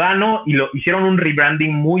Ciudadano y hicieron un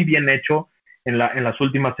rebranding muy bien hecho en las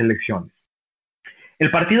últimas elecciones. El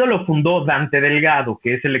partido lo fundó Dante Delgado,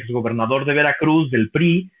 que es el exgobernador de Veracruz, del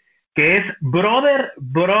PRI, que es brother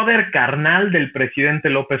carnal del presidente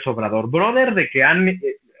López Obrador, brother de que han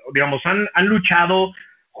luchado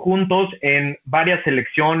juntos en varias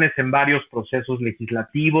elecciones, en varios procesos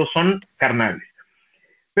legislativos, son carnales.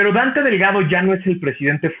 Pero Dante Delgado ya no es el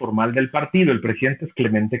presidente formal del partido, el presidente es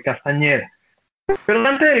Clemente Castañeda. Pero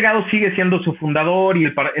Dante Delgado sigue siendo su fundador y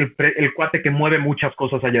el cuate que mueve muchas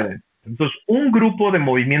cosas allá adentro. Entonces, un grupo de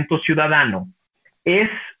Movimiento Ciudadano es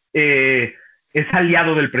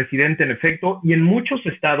aliado del presidente, en efecto, y en muchos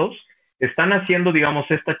estados están haciendo,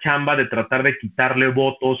 esta chamba de tratar de quitarle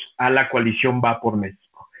votos a la coalición Va por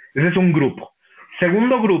México. Ese es un grupo.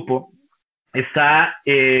 Segundo grupo está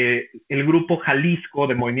el grupo Jalisco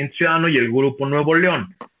de Movimiento Ciudadano y el grupo Nuevo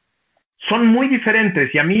León. Son muy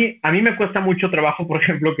diferentes y a mí me cuesta mucho trabajo, por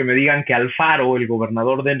ejemplo, que me digan que Alfaro, el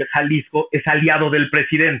gobernador de Jalisco, es aliado del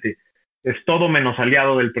presidente. Es todo menos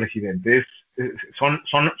aliado del presidente.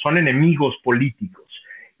 Son enemigos políticos.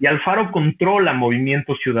 Y Alfaro controla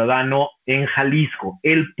Movimiento Ciudadano en Jalisco.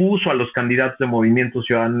 Él puso a los candidatos de Movimiento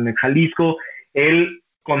Ciudadano en Jalisco. Él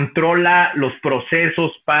controla los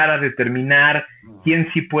procesos para determinar quién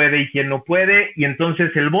sí puede y quién no puede, y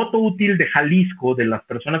entonces el voto útil de Jalisco, de las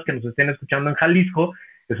personas que nos estén escuchando en Jalisco,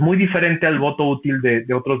 es muy diferente al voto útil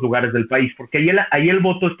de otros lugares del país, porque ahí el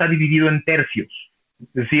voto está dividido en tercios.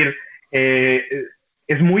 Es decir,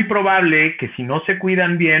 es muy probable que si no se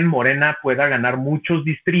cuidan bien, Morena pueda ganar muchos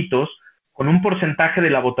distritos con un porcentaje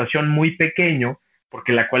de la votación muy pequeño,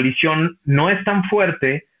 porque la coalición no es tan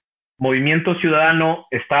fuerte. Movimiento Ciudadano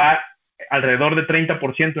está alrededor de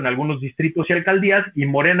 30% en algunos distritos y alcaldías, y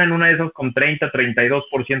Morena en una de esas con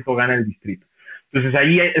 30-32% gana el distrito. Entonces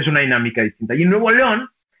ahí es una dinámica distinta. Y en Nuevo León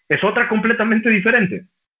es otra completamente diferente.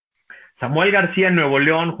 Samuel García en Nuevo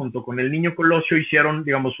León, junto con el Niño Colosio, hicieron,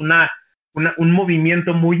 un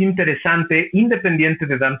movimiento muy interesante, independiente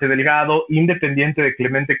de Dante Delgado, independiente de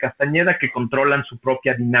Clemente Castañeda, que controlan su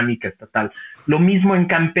propia dinámica estatal. Lo mismo en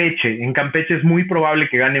Campeche. En Campeche es muy probable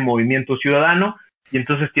que gane Movimiento Ciudadano y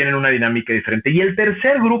entonces tienen una dinámica diferente. Y el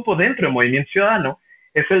tercer grupo dentro de Movimiento Ciudadano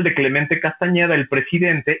es el de Clemente Castañeda, el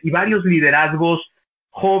presidente, y varios liderazgos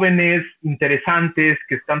jóvenes, interesantes,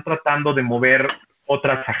 que están tratando de mover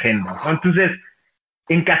otras agendas, ¿no? Entonces,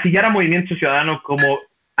 encasillar a Movimiento Ciudadano como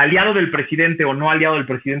aliado del presidente o no aliado del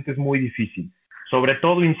presidente es muy difícil. Sobre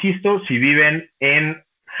todo, insisto, si viven en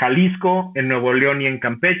Jalisco, en Nuevo León y en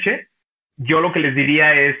Campeche, yo lo que les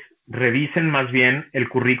diría es revisen más bien el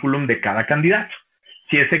currículum de cada candidato.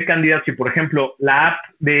 Si ese candidato, si por ejemplo la app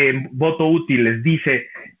de voto útil les dice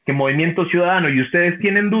que Movimiento Ciudadano y ustedes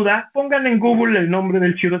tienen duda, pongan en Google el nombre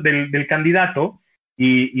del candidato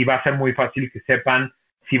y va a ser muy fácil que sepan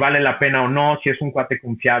si vale la pena o no, si es un cuate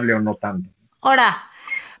confiable o no tanto. Ahora,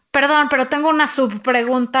 perdón, pero tengo una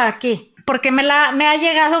subpregunta aquí, porque me ha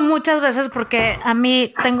llegado muchas veces porque a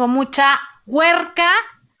mí tengo mucha huerca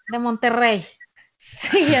de Monterrey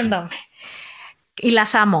siguiéndome. Y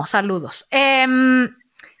las amo, saludos.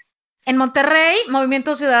 En Monterrey,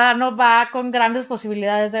 Movimiento Ciudadano va con grandes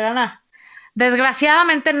posibilidades de ganar.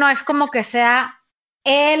 Desgraciadamente no es como que sea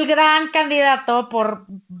el gran candidato por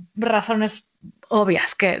razones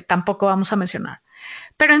obvias que tampoco vamos a mencionar.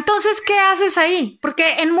 Pero entonces, ¿qué haces ahí?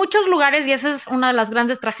 Porque en muchos lugares, y esa es una de las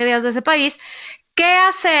grandes tragedias de ese país, ¿qué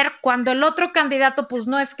hacer cuando el otro candidato pues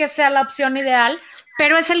no es que sea la opción ideal,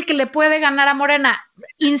 pero es el que le puede ganar a Morena?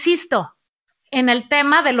 Insisto, en el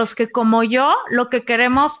tema de los que como yo, lo que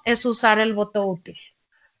queremos es usar el voto útil.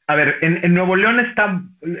 A ver, en Nuevo León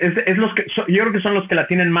yo creo que son los que la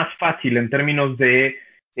tienen más fácil en términos de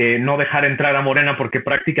no dejar entrar a Morena porque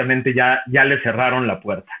prácticamente ya le cerraron la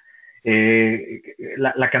puerta.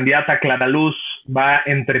 La candidata Clara Luz va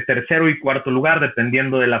entre tercero y cuarto lugar,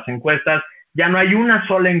 dependiendo de las encuestas. Ya no hay una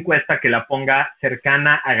sola encuesta que la ponga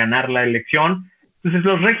cercana a ganar la elección. Entonces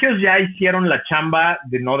los regios ya hicieron la chamba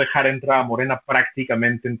de no dejar entrar a Morena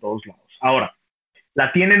prácticamente en todos lados. Ahora,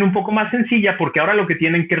 la tienen un poco más sencilla porque ahora lo que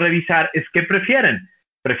tienen que revisar es qué prefieren.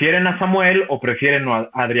 ¿Prefieren a Samuel o prefieren a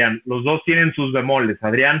Adrián? Los dos tienen sus bemoles.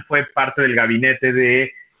 Adrián fue parte del gabinete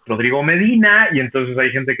de Rodrigo Medina y entonces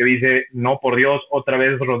hay gente que dice, no, por Dios, otra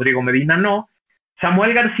vez Rodrigo Medina no.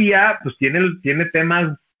 Samuel García pues tiene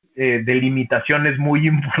temas de limitaciones muy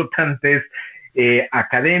importantes,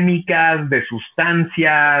 académicas, de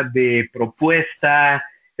sustancia, de propuesta,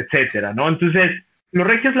 etcétera, ¿no? Entonces, los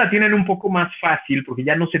regios la tienen un poco más fácil porque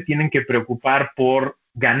ya no se tienen que preocupar por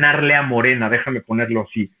ganarle a Morena, déjame ponerlo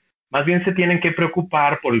así. Más bien se tienen que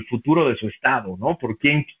preocupar por el futuro de su estado, ¿no? Por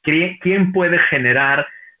quién puede generar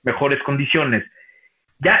mejores condiciones.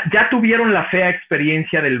 Ya tuvieron la fea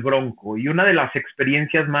experiencia del Bronco y una de las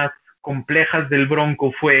experiencias más complejas del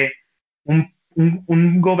Bronco fue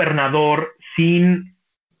un gobernador sin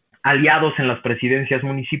aliados en las presidencias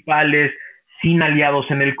municipales, sin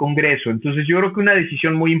aliados en el Congreso. Entonces yo creo que una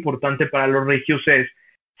decisión muy importante para los regios es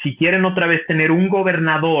si quieren otra vez tener un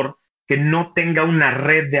gobernador que no tenga una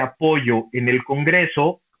red de apoyo en el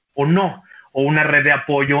Congreso o no, o una red de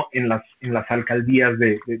apoyo en las alcaldías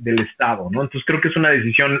del estado, ¿no? Entonces creo que es una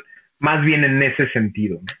decisión más bien en ese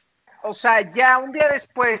sentido, ¿no? O sea, ya un día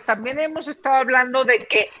después, también hemos estado hablando de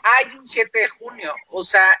que hay un 7 de junio, o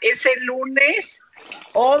sea, ese lunes,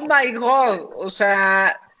 oh my God, o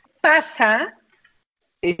sea, pasa,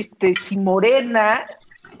 si Morena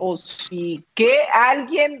o si que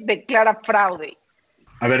alguien declara fraude.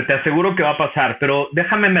 A ver, te aseguro que va a pasar, pero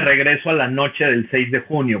me regreso a la noche del 6 de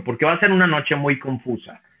junio, porque va a ser una noche muy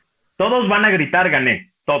confusa. Todos van a gritar,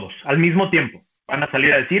 gané, todos, al mismo tiempo. Van a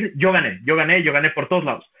salir a decir, yo gané por todos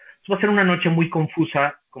lados. Va a ser una noche muy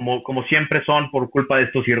confusa, como siempre son, por culpa de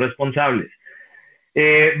estos irresponsables.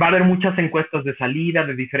 Va a haber muchas encuestas de salida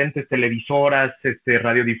de diferentes televisoras,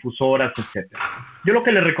 radiodifusoras, etc. Yo lo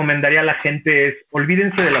que le recomendaría a la gente es,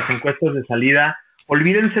 olvídense de las encuestas de salida,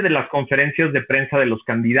 olvídense de las conferencias de prensa de los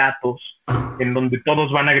candidatos, en donde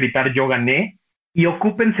todos van a gritar yo gané, y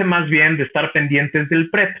ocúpense más bien de estar pendientes del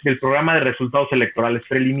PREP, del Programa de Resultados Electorales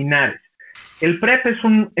Preliminares. El PREP es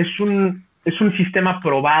un sistema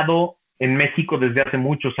probado en México desde hace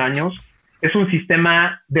muchos años. Es un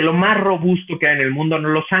sistema de lo más robusto que hay en el mundo.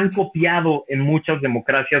 Nos los han copiado en muchas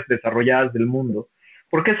democracias desarrolladas del mundo,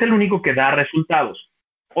 porque es el único que da resultados.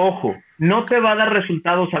 Ojo, no te va a dar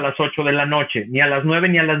resultados a las 8 de la noche, ni a las 9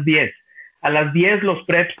 ni a las 10. A las 10 los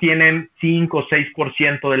preps tienen 5 o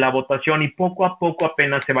 6% de la votación y poco a poco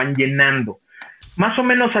apenas se van llenando. Más o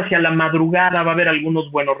menos hacia la madrugada va a haber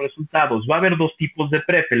algunos buenos resultados. Va a haber dos tipos de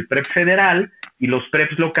PREP, el PREP federal y los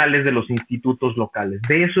preps locales de los institutos locales.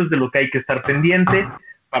 De eso es de lo que hay que estar pendiente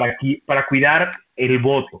para cuidar el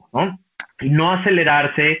voto, ¿no? Y no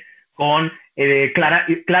acelerarse con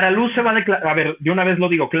Clara Luz se va a declarar, a ver, de una vez lo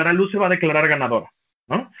digo, Clara Luz se va a declarar ganadora,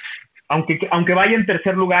 ¿no? Aunque vaya en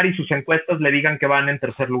tercer lugar y sus encuestas le digan que van en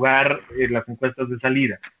tercer lugar, las encuestas de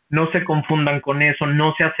salida. No se confundan con eso,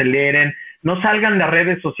 no se aceleren, no salgan de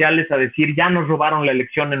redes sociales a decir ya nos robaron la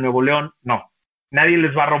elección en Nuevo León. No, nadie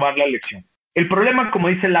les va a robar la elección. El problema, como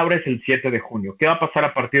dice Laura, es el 7 de junio. ¿Qué va a pasar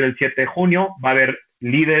a partir del 7 de junio? Va a haber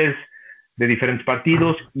líderes de diferentes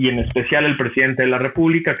partidos y en especial el presidente de la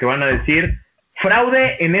República que van a decir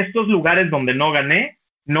fraude en estos lugares donde no gané,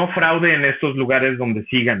 no fraude en estos lugares donde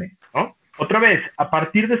sí gané, ¿no? Otra vez, a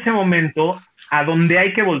partir de ese momento, a donde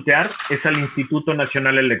hay que voltear es al Instituto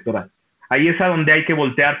Nacional Electoral. Ahí es a donde hay que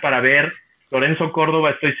voltear para ver. Lorenzo Córdoba,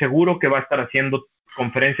 estoy seguro que va a estar haciendo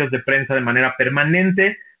conferencias de prensa de manera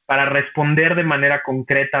permanente para responder de manera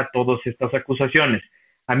concreta a todas estas acusaciones.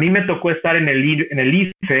 A mí me tocó estar en el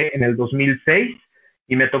IFE en el 2006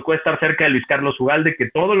 y me tocó estar cerca de Luis Carlos Ugalde, que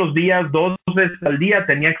todos los días, 2 veces al día,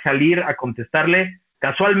 tenía que salir a contestarle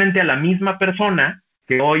casualmente a la misma persona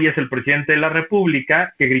que hoy es el presidente de la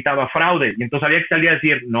República, que gritaba fraude. Y entonces había que salir a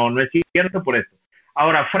decir, no, no es cierto por esto.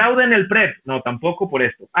 Ahora, fraude en el PREP, no, tampoco por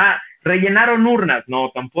esto. Rellenaron urnas,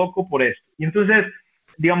 no, tampoco por esto. Y entonces,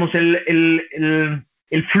 digamos, el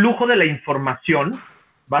flujo de la información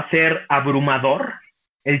va a ser abrumador.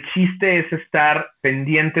 El chiste es estar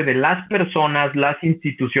pendiente de las personas, las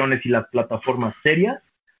instituciones y las plataformas serias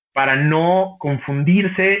para no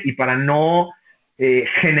confundirse y para no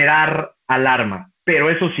generar alarma.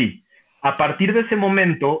 Pero eso sí, a partir de ese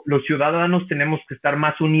momento, los ciudadanos tenemos que estar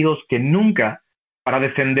más unidos que nunca para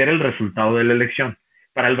defender el resultado de la elección,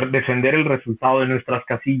 para defender el resultado de nuestras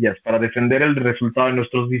casillas, para defender el resultado de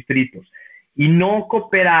nuestros distritos y no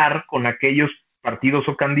cooperar con aquellos partidos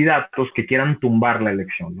o candidatos que quieran tumbar la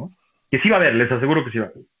elección, ¿no? Que sí va a haber, les aseguro que sí va a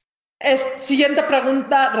haber. Siguiente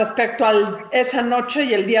pregunta respecto a esa noche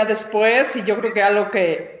y el día después, y yo creo que algo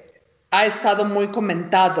que ha estado muy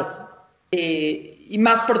comentado, y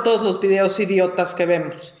más por todos los videos idiotas que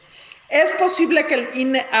vemos. ¿Es posible que el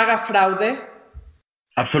INE haga fraude?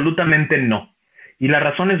 Absolutamente no. Y la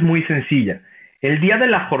razón es muy sencilla. El día de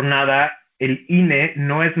la jornada, el INE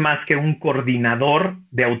no es más que un coordinador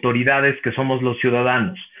de autoridades que somos los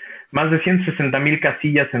ciudadanos. Más de 160,000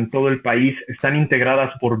 casillas en todo el país están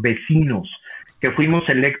integradas por vecinos que fuimos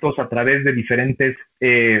electos a través de diferentes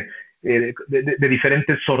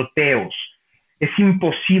sorteos. Es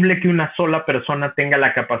imposible que una sola persona tenga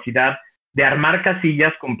la capacidad de armar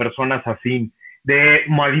casillas con personas así, de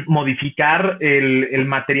modificar el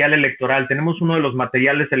material electoral. Tenemos uno de los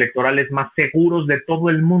materiales electorales más seguros de todo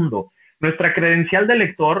el mundo. Nuestra credencial de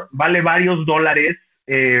elector vale varios dólares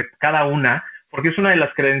cada una, porque es uno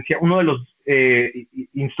de los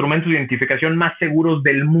instrumentos de identificación más seguros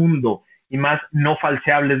del mundo y más no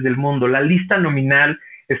falseables del mundo. La lista nominal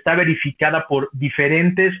está verificada por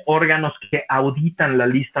diferentes órganos que auditan la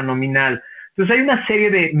lista nominal. Entonces hay una serie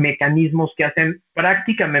de mecanismos que hacen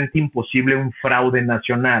prácticamente imposible un fraude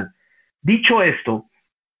nacional. Dicho esto,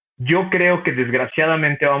 yo creo que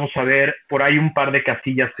desgraciadamente vamos a ver por ahí un par de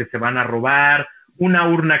casillas que se van a robar, una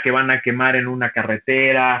urna que van a quemar en una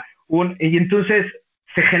carretera, y entonces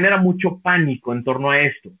se genera mucho pánico en torno a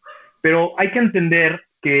esto. Pero hay que entender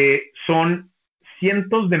que son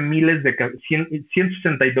cientos de miles de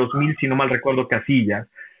 162,000, si no mal recuerdo, casillas.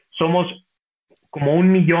 Somos como 1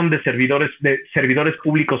 millón de servidores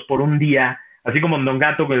públicos por un día, así como en Don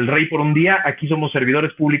Gato con el rey por un día. Aquí somos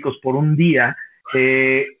servidores públicos por un día,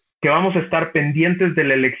 que vamos a estar pendientes de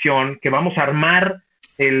la elección, que vamos a armar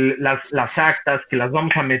las actas, que las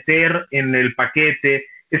vamos a meter en el paquete.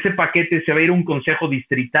 Ese paquete se va a ir a un consejo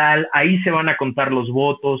distrital, ahí se van a contar los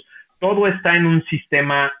votos. Todo está en un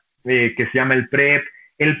sistema que se llama el PREP.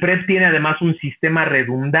 El PREP tiene además un sistema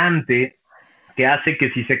redundante que hace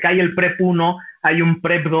que si se cae el PREP 1, hay un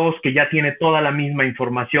PREP 2 que ya tiene toda la misma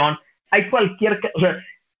información. Hay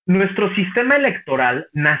nuestro sistema electoral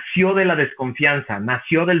nació de la desconfianza,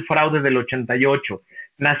 nació del fraude del 88,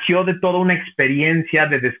 nació de toda una experiencia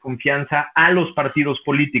de desconfianza a los partidos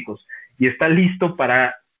políticos y está listo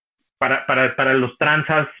para los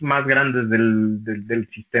tranzas más grandes del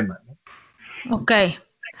sistema, ¿no? Ok,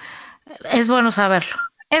 es bueno saberlo.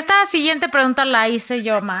 Esta siguiente pregunta la hice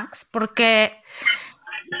yo, Max, porque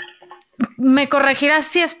me corregirás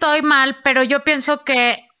si estoy mal, pero yo pienso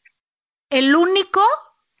que el único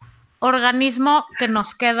organismo que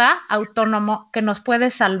nos queda autónomo que nos puede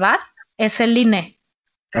salvar es el INE.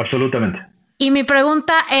 Absolutamente. Y mi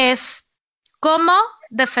pregunta es, ¿cómo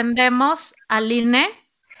defendemos al INE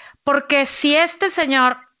porque si este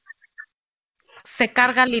señor se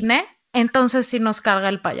carga al INE, entonces sí nos carga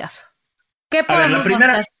el payaso. ¿Qué podemos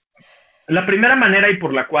hacer? La primera manera y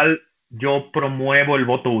por la cual yo promuevo el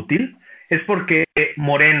voto útil es porque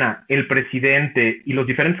Morena, el presidente y los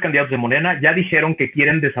diferentes candidatos de Morena ya dijeron que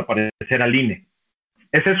quieren desaparecer al INE.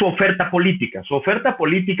 Esa es su oferta política. Su oferta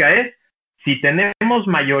política es, si tenemos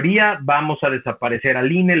mayoría, vamos a desaparecer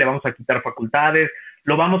al INE, le vamos a quitar facultades,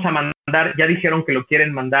 lo vamos a mandar, ya dijeron que lo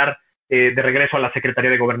quieren mandar de regreso a la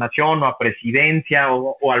Secretaría de Gobernación o a Presidencia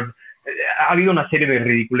ha habido una serie de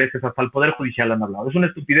ridiculeces, hasta el Poder Judicial han hablado. Es una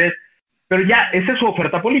estupidez, pero ya, esa es su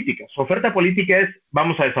oferta política. Su oferta política es,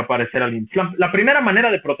 vamos a desaparecer al INE. La primera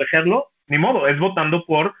manera de protegerlo, ni modo, es votando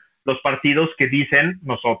por los partidos que dicen,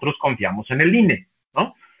 nosotros confiamos en el INE,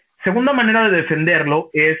 ¿no? Segunda manera de defenderlo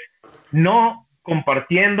es no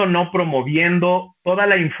compartiendo, no promoviendo toda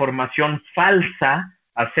la información falsa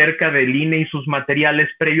acerca del INE y sus materiales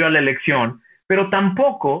previo a la elección, pero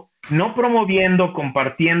tampoco no promoviendo,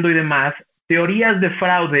 compartiendo y demás teorías de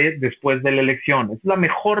fraude después de la elección. Es la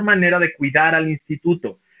mejor manera de cuidar al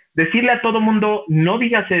instituto. Decirle a todo mundo, no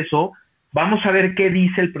digas eso, vamos a ver qué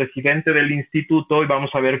dice el presidente del instituto y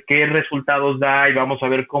vamos a ver qué resultados da y vamos a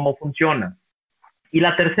ver cómo funciona. Y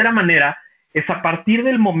la tercera manera es, a partir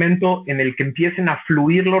del momento en el que empiecen a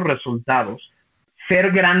fluir los resultados,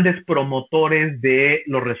 ser grandes promotores de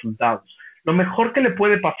los resultados. Lo mejor que le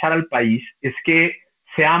puede pasar al país es que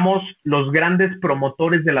seamos los grandes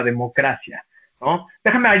promotores de la democracia, ¿no?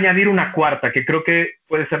 Déjame añadir una cuarta, que creo que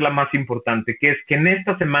puede ser la más importante, que es que en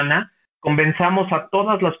esta semana convenzamos a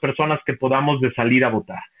todas las personas que podamos de salir a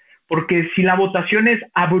votar. Porque si la votación es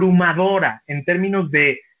abrumadora en términos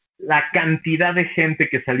de la cantidad de gente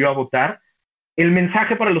que salió a votar, el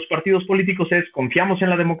mensaje para los partidos políticos es: confiamos en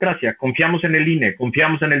la democracia, confiamos en el INE,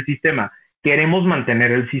 confiamos en el sistema, queremos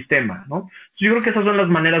mantener el sistema, ¿no? Yo creo que esas son las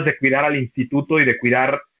maneras de cuidar al instituto y de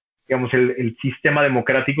cuidar, digamos, el sistema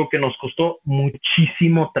democrático que nos costó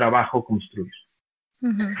muchísimo trabajo construir.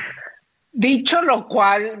 Uh-huh. Dicho lo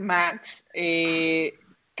cual, Max, que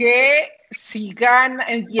si gana,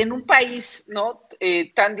 y en un país, ¿no?,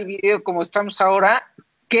 tan dividido como estamos ahora,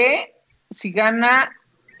 que si gana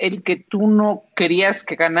el que tú no querías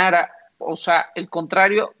que ganara, o sea, el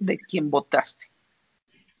contrario de quien votaste.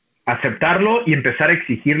 Aceptarlo y empezar a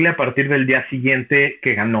exigirle a partir del día siguiente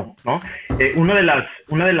que ganó, ¿no? Una de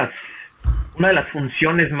las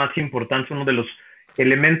funciones más importantes, uno de los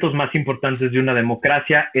elementos más importantes de una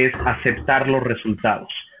democracia es aceptar los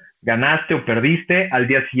resultados. Ganaste o perdiste, al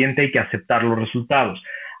día siguiente hay que aceptar los resultados.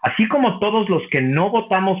 Así como todos los que no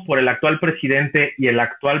votamos por el actual presidente y el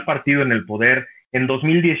actual partido en el poder, en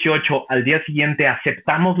 2018, al día siguiente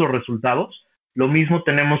aceptamos los resultados, lo mismo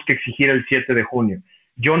tenemos que exigir el 7 de junio.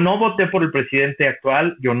 Yo no voté por el presidente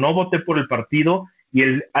actual, yo no voté por el partido, y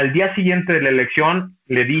al día siguiente de la elección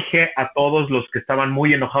le dije a todos los que estaban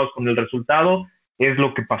muy enojados con el resultado, es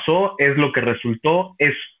lo que pasó, es lo que resultó,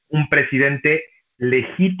 es un presidente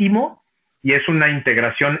legítimo y es una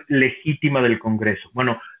integración legítima del Congreso.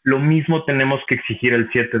 Bueno, lo mismo tenemos que exigir el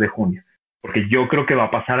 7 de junio, porque yo creo que va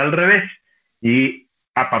a pasar al revés. Y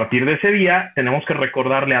a partir de ese día tenemos que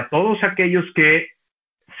recordarle a todos aquellos que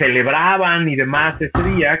celebraban y demás ese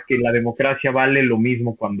día que la democracia vale lo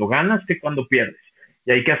mismo cuando ganas que cuando pierdes.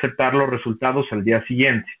 Y hay que aceptar los resultados al día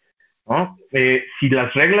siguiente, ¿no? Si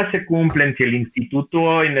las reglas se cumplen, si el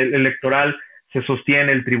instituto electoral se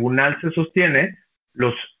sostiene, el tribunal se sostiene,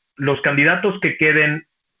 los candidatos que queden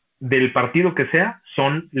del partido que sea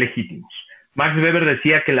son legítimos. Max Weber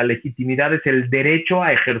decía que la legitimidad es el derecho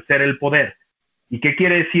a ejercer el poder. ¿Y qué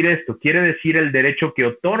quiere decir esto? Quiere decir el derecho que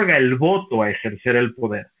otorga el voto a ejercer el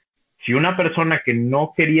poder. Si una persona que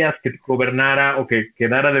no querías que gobernara o que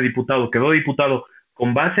quedara de diputado, quedó diputado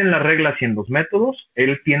con base en las reglas y en los métodos,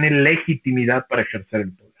 él tiene legitimidad para ejercer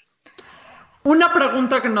el poder. Una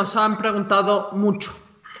pregunta que nos han preguntado mucho.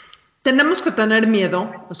 ¿Tenemos que tener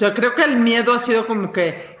miedo? O sea, creo que el miedo ha sido como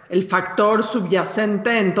que el factor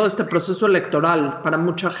subyacente en todo este proceso electoral para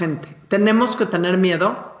mucha gente. ¿Tenemos que tener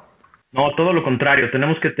miedo? No, todo lo contrario,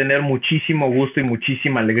 tenemos que tener muchísimo gusto y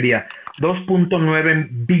muchísima alegría. 2.9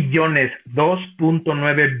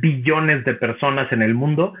 billones de personas en el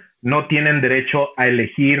mundo no tienen derecho a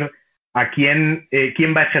elegir a quién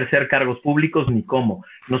va a ejercer cargos públicos ni cómo.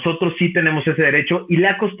 Nosotros sí tenemos ese derecho y le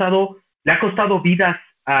ha costado vidas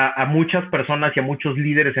a muchas personas y a muchos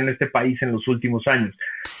líderes en este país en los últimos años.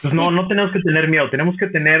 Entonces, no tenemos que tener miedo, tenemos que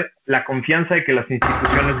tener la confianza de que las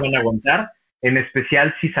instituciones van a aguantar, en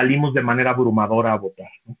especial si salimos de manera abrumadora a votar,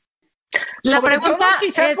 ¿no? La pregunta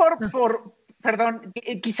quizá es...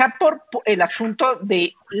 quizá por el asunto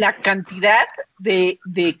de la cantidad de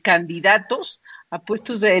candidatos a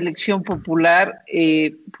puestos de elección popular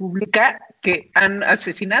pública que han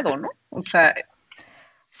asesinado, ¿no? O sea...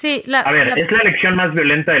 Sí, es la elección más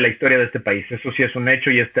violenta de la historia de este país. Eso sí es un hecho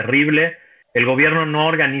y es terrible. El gobierno no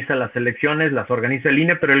organiza las elecciones, las organiza el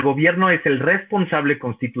INE, pero el gobierno es el responsable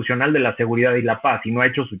constitucional de la seguridad y la paz y no ha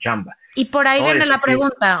hecho su chamba. Y por ahí viene la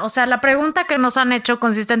pregunta. O sea, la pregunta que nos han hecho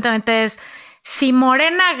consistentemente es, si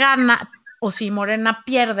Morena gana o si Morena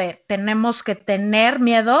pierde, ¿tenemos que tener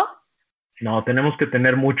miedo? No, tenemos que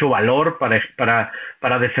tener mucho valor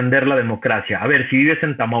para defender la democracia. A ver, si vives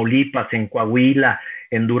en Tamaulipas, en Coahuila,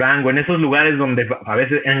 en Durango, en esos lugares donde a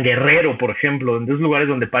veces, en Guerrero, por ejemplo, en esos lugares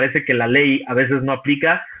donde parece que la ley a veces no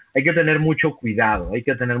aplica, hay que tener mucho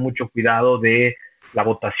cuidado de la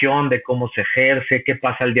votación, de cómo se ejerce, qué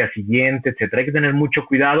pasa al día siguiente, etcétera. Hay que tener mucho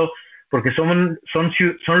cuidado porque son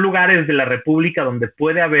lugares de la República donde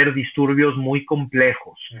puede haber disturbios muy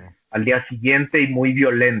complejos al día siguiente y muy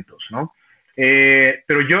violentos, ¿no?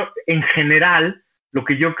 Pero yo, en general, lo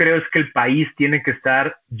que yo creo es que el país tiene que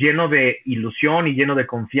estar lleno de ilusión y lleno de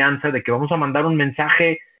confianza de que vamos a mandar un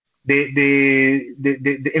mensaje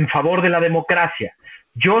en favor de la democracia.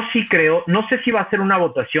 Yo sí creo, no sé si va a ser una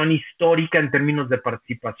votación histórica en términos de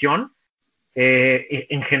participación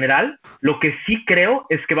en general. Lo que sí creo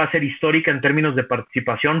es que va a ser histórica en términos de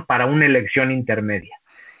participación para una elección intermedia.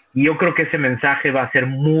 Y yo creo que ese mensaje va a ser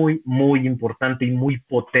muy, muy importante y muy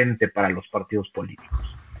potente para los partidos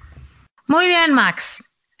políticos. Muy bien, Max.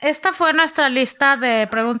 Esta fue nuestra lista de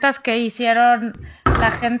preguntas que hicieron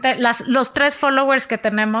la gente, los 3 followers que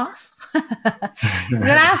tenemos.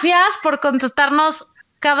 Gracias por contestarnos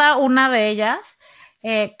cada una de ellas.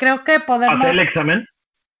 Creo que podemos... ¿Hacer el examen?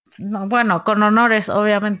 No, bueno, con honores,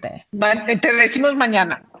 obviamente. Te decimos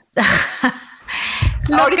mañana.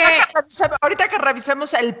 Ahorita que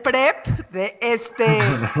revisemos el prep de este...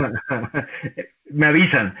 Me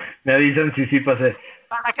avisan si pasé.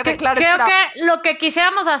 Para que declares. Creo que lo que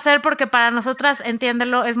quisiéramos hacer, porque para nosotras,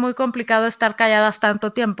 entiéndelo, es muy complicado estar calladas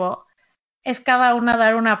tanto tiempo, es cada una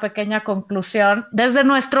dar una pequeña conclusión desde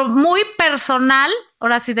nuestro muy personal,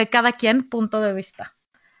 ahora sí de cada quien, punto de vista.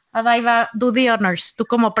 Adaiva, do the honors, tú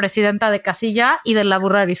como presidenta de casilla y de la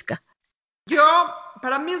Burra Arisca.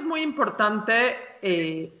 Para mí es muy importante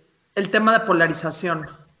el tema de polarización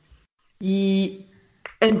y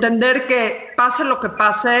entender que pase lo que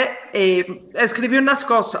pase, escribí unas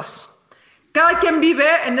cosas. Cada quien vive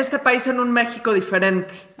en este país en un México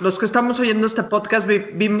diferente. Los que estamos oyendo este podcast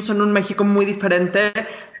vivimos en un México muy diferente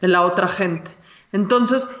de la otra gente.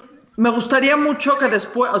 Entonces, me gustaría mucho que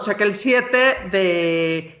después, o sea, que el 7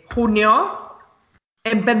 de junio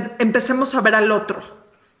empecemos a ver al otro.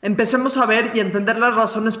 Empecemos a ver y entender las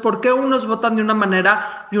razones por qué unos votan de una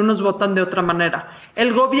manera y unos votan de otra manera.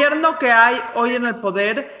 El gobierno que hay hoy en el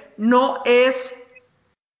poder no es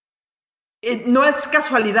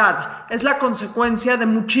casualidad, es la consecuencia de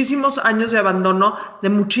muchísimos años de abandono, de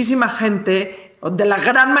muchísima gente, de la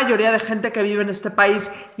gran mayoría de gente que vive en este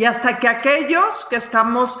país, y hasta que aquellos que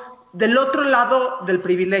estamos del otro lado del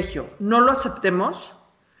privilegio no lo aceptemos,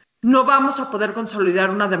 no vamos a poder consolidar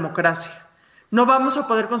una democracia. No vamos a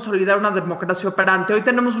poder consolidar una democracia operante. Hoy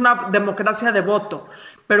tenemos una democracia de voto,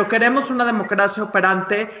 pero queremos una democracia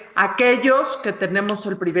operante. Aquellos que tenemos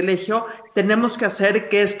el privilegio, tenemos que hacer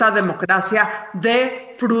que esta democracia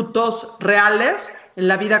dé frutos reales en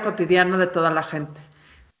la vida cotidiana de toda la gente.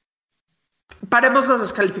 Paremos las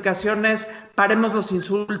descalificaciones, paremos los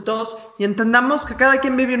insultos y entendamos que cada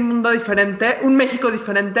quien vive en un mundo diferente, un México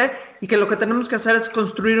diferente, y que lo que tenemos que hacer es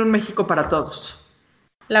construir un México para todos.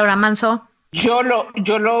 Laura Manso. Yo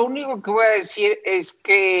lo único que voy a decir es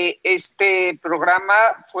que este programa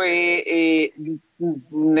fue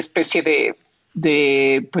una especie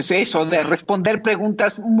de pues eso, de responder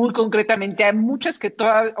preguntas muy concretamente a muchas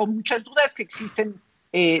muchas dudas que existen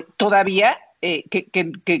todavía,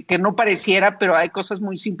 que no pareciera, pero hay cosas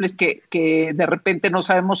muy simples que de repente no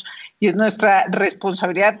sabemos, y es nuestra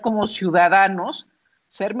responsabilidad como ciudadanos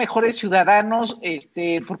ser mejores ciudadanos,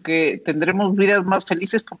 porque tendremos vidas más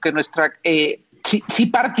felices, porque si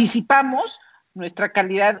participamos, nuestra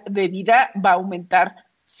calidad de vida va a aumentar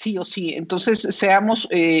sí o sí. Entonces, seamos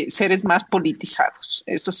seres más politizados.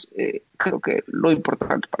 Eso es, creo que lo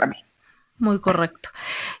importante para mí. Muy correcto.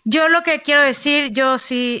 Yo lo que quiero decir, yo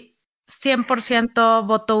sí 100%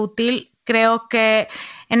 voto útil. Creo que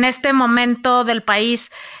en este momento del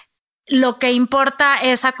país lo que importa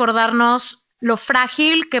es acordarnos lo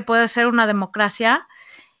frágil que puede ser una democracia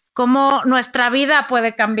cómo nuestra vida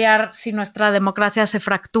puede cambiar si nuestra democracia se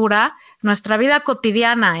fractura, nuestra vida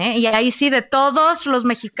cotidiana, y ahí sí de todos los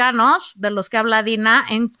mexicanos de los que habla Dina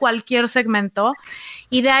en cualquier segmento,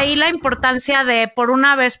 y de ahí la importancia de por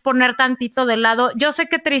una vez poner tantito de lado. Yo sé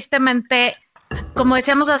que tristemente, como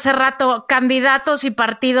decíamos hace rato, candidatos y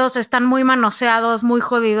partidos están muy manoseados, muy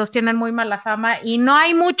jodidos, tienen muy mala fama y no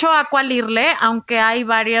hay mucho a cuál irle, aunque hay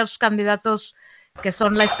varios candidatos que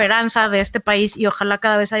son la esperanza de este país y ojalá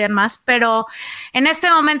cada vez hayan más, pero en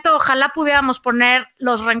este momento ojalá pudiéramos poner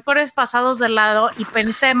los rencores pasados de lado y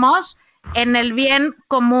pensemos en el bien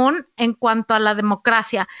común en cuanto a la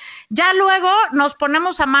democracia. Ya luego nos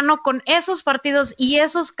ponemos a mano con esos partidos y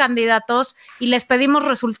esos candidatos y les pedimos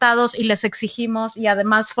resultados y les exigimos y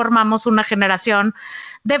además formamos una generación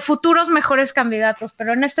de futuros mejores candidatos,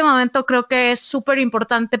 pero en este momento creo que es súper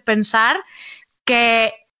importante pensar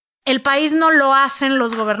que el país no lo hacen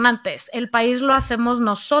los gobernantes, el país lo hacemos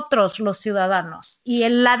nosotros, los ciudadanos. Y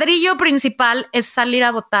el ladrillo principal es salir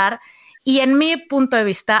a votar y, en mi punto de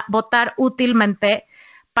vista, votar útilmente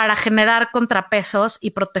para generar contrapesos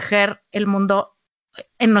y proteger el mundo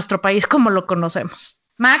en nuestro país como lo conocemos.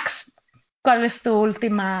 Max, ¿cuál es tus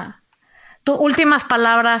últimas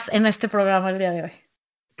palabras en este programa el día de hoy?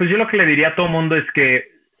 Pues yo lo que le diría a todo mundo es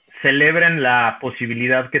que celebren la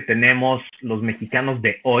posibilidad que tenemos los mexicanos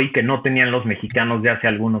de hoy, que no tenían los mexicanos de hace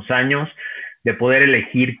algunos años, de poder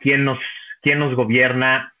elegir quién nos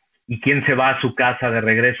gobierna y quién se va a su casa de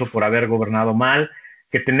regreso por haber gobernado mal,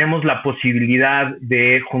 que tenemos la posibilidad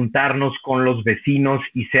de juntarnos con los vecinos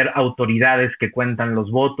y ser autoridades que cuentan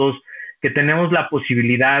los votos, que tenemos la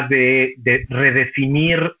posibilidad de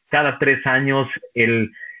redefinir cada 3 años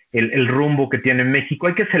el rumbo que tiene México.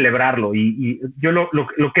 Hay que celebrarlo y yo lo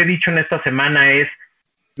que he dicho en esta semana es,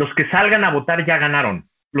 los que salgan a votar ya ganaron,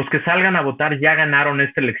 los que salgan a votar ya ganaron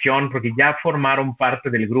esta elección porque ya formaron parte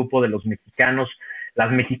del grupo de los mexicanos,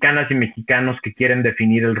 las mexicanas y mexicanos que quieren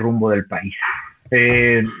definir el rumbo del país.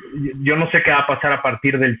 Yo no sé qué va a pasar a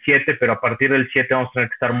partir del 7, pero a partir del 7 vamos a tener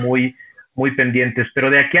que estar muy, muy pendientes, pero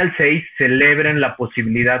de aquí al 6 celebren la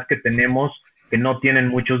posibilidad que tenemos, que no tienen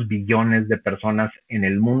muchos billones de personas en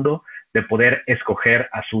el mundo, de poder escoger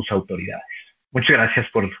a sus autoridades. Muchas gracias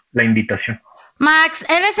por la invitación. Max,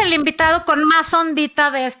 eres el invitado con más ondita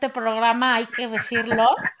de este programa, hay que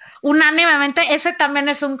decirlo. Unánimemente, ese también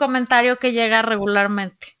es un comentario que llega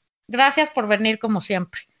regularmente. Gracias por venir como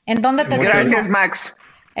siempre. ¿En dónde te Gracias, seguimos? Max.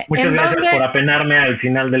 Muchas gracias por apenarme al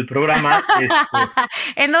final del programa.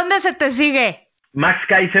 ¿En dónde se te sigue? Max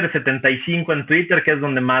Kaiser 75 en Twitter, que es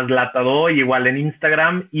donde más lata doy, igual en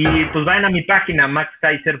Instagram, y pues vayan a mi página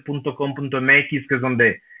maxkaiser.com.mx, que es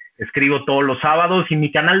donde escribo todos los sábados, y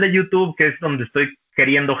mi canal de YouTube, que es donde estoy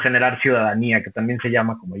queriendo generar ciudadanía, que también se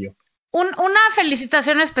llama como yo. Una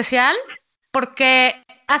felicitación especial, porque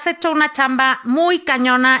has hecho una chamba muy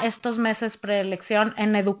cañona estos meses preelección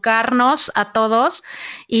en educarnos a todos,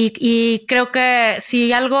 y creo que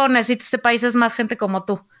si algo necesita este país es más gente como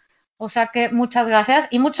tú. O sea que muchas gracias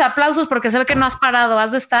y muchos aplausos porque se ve que no has parado,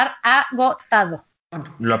 has de estar agotado.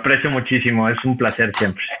 Lo aprecio muchísimo, es un placer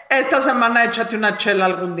siempre. Esta semana échate una chela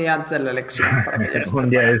algún día antes de la elección. Un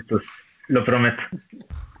día de estos, lo prometo.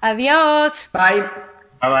 Adiós. Bye.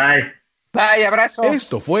 Bye bye. Bye, abrazo.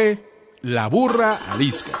 Esto fue La Burra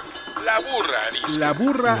Arisca. La burra arisca. La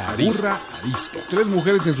burra arisca. 3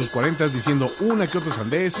 mujeres en sus 40s diciendo una que otra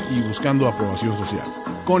sandez y buscando aprobación social.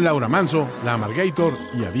 Con Laura Manso, la Amargator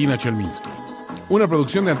y Adina Chelminsky. Una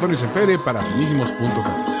producción de Antonio Sempere para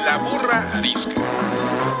finísimos.com. La burra arisca.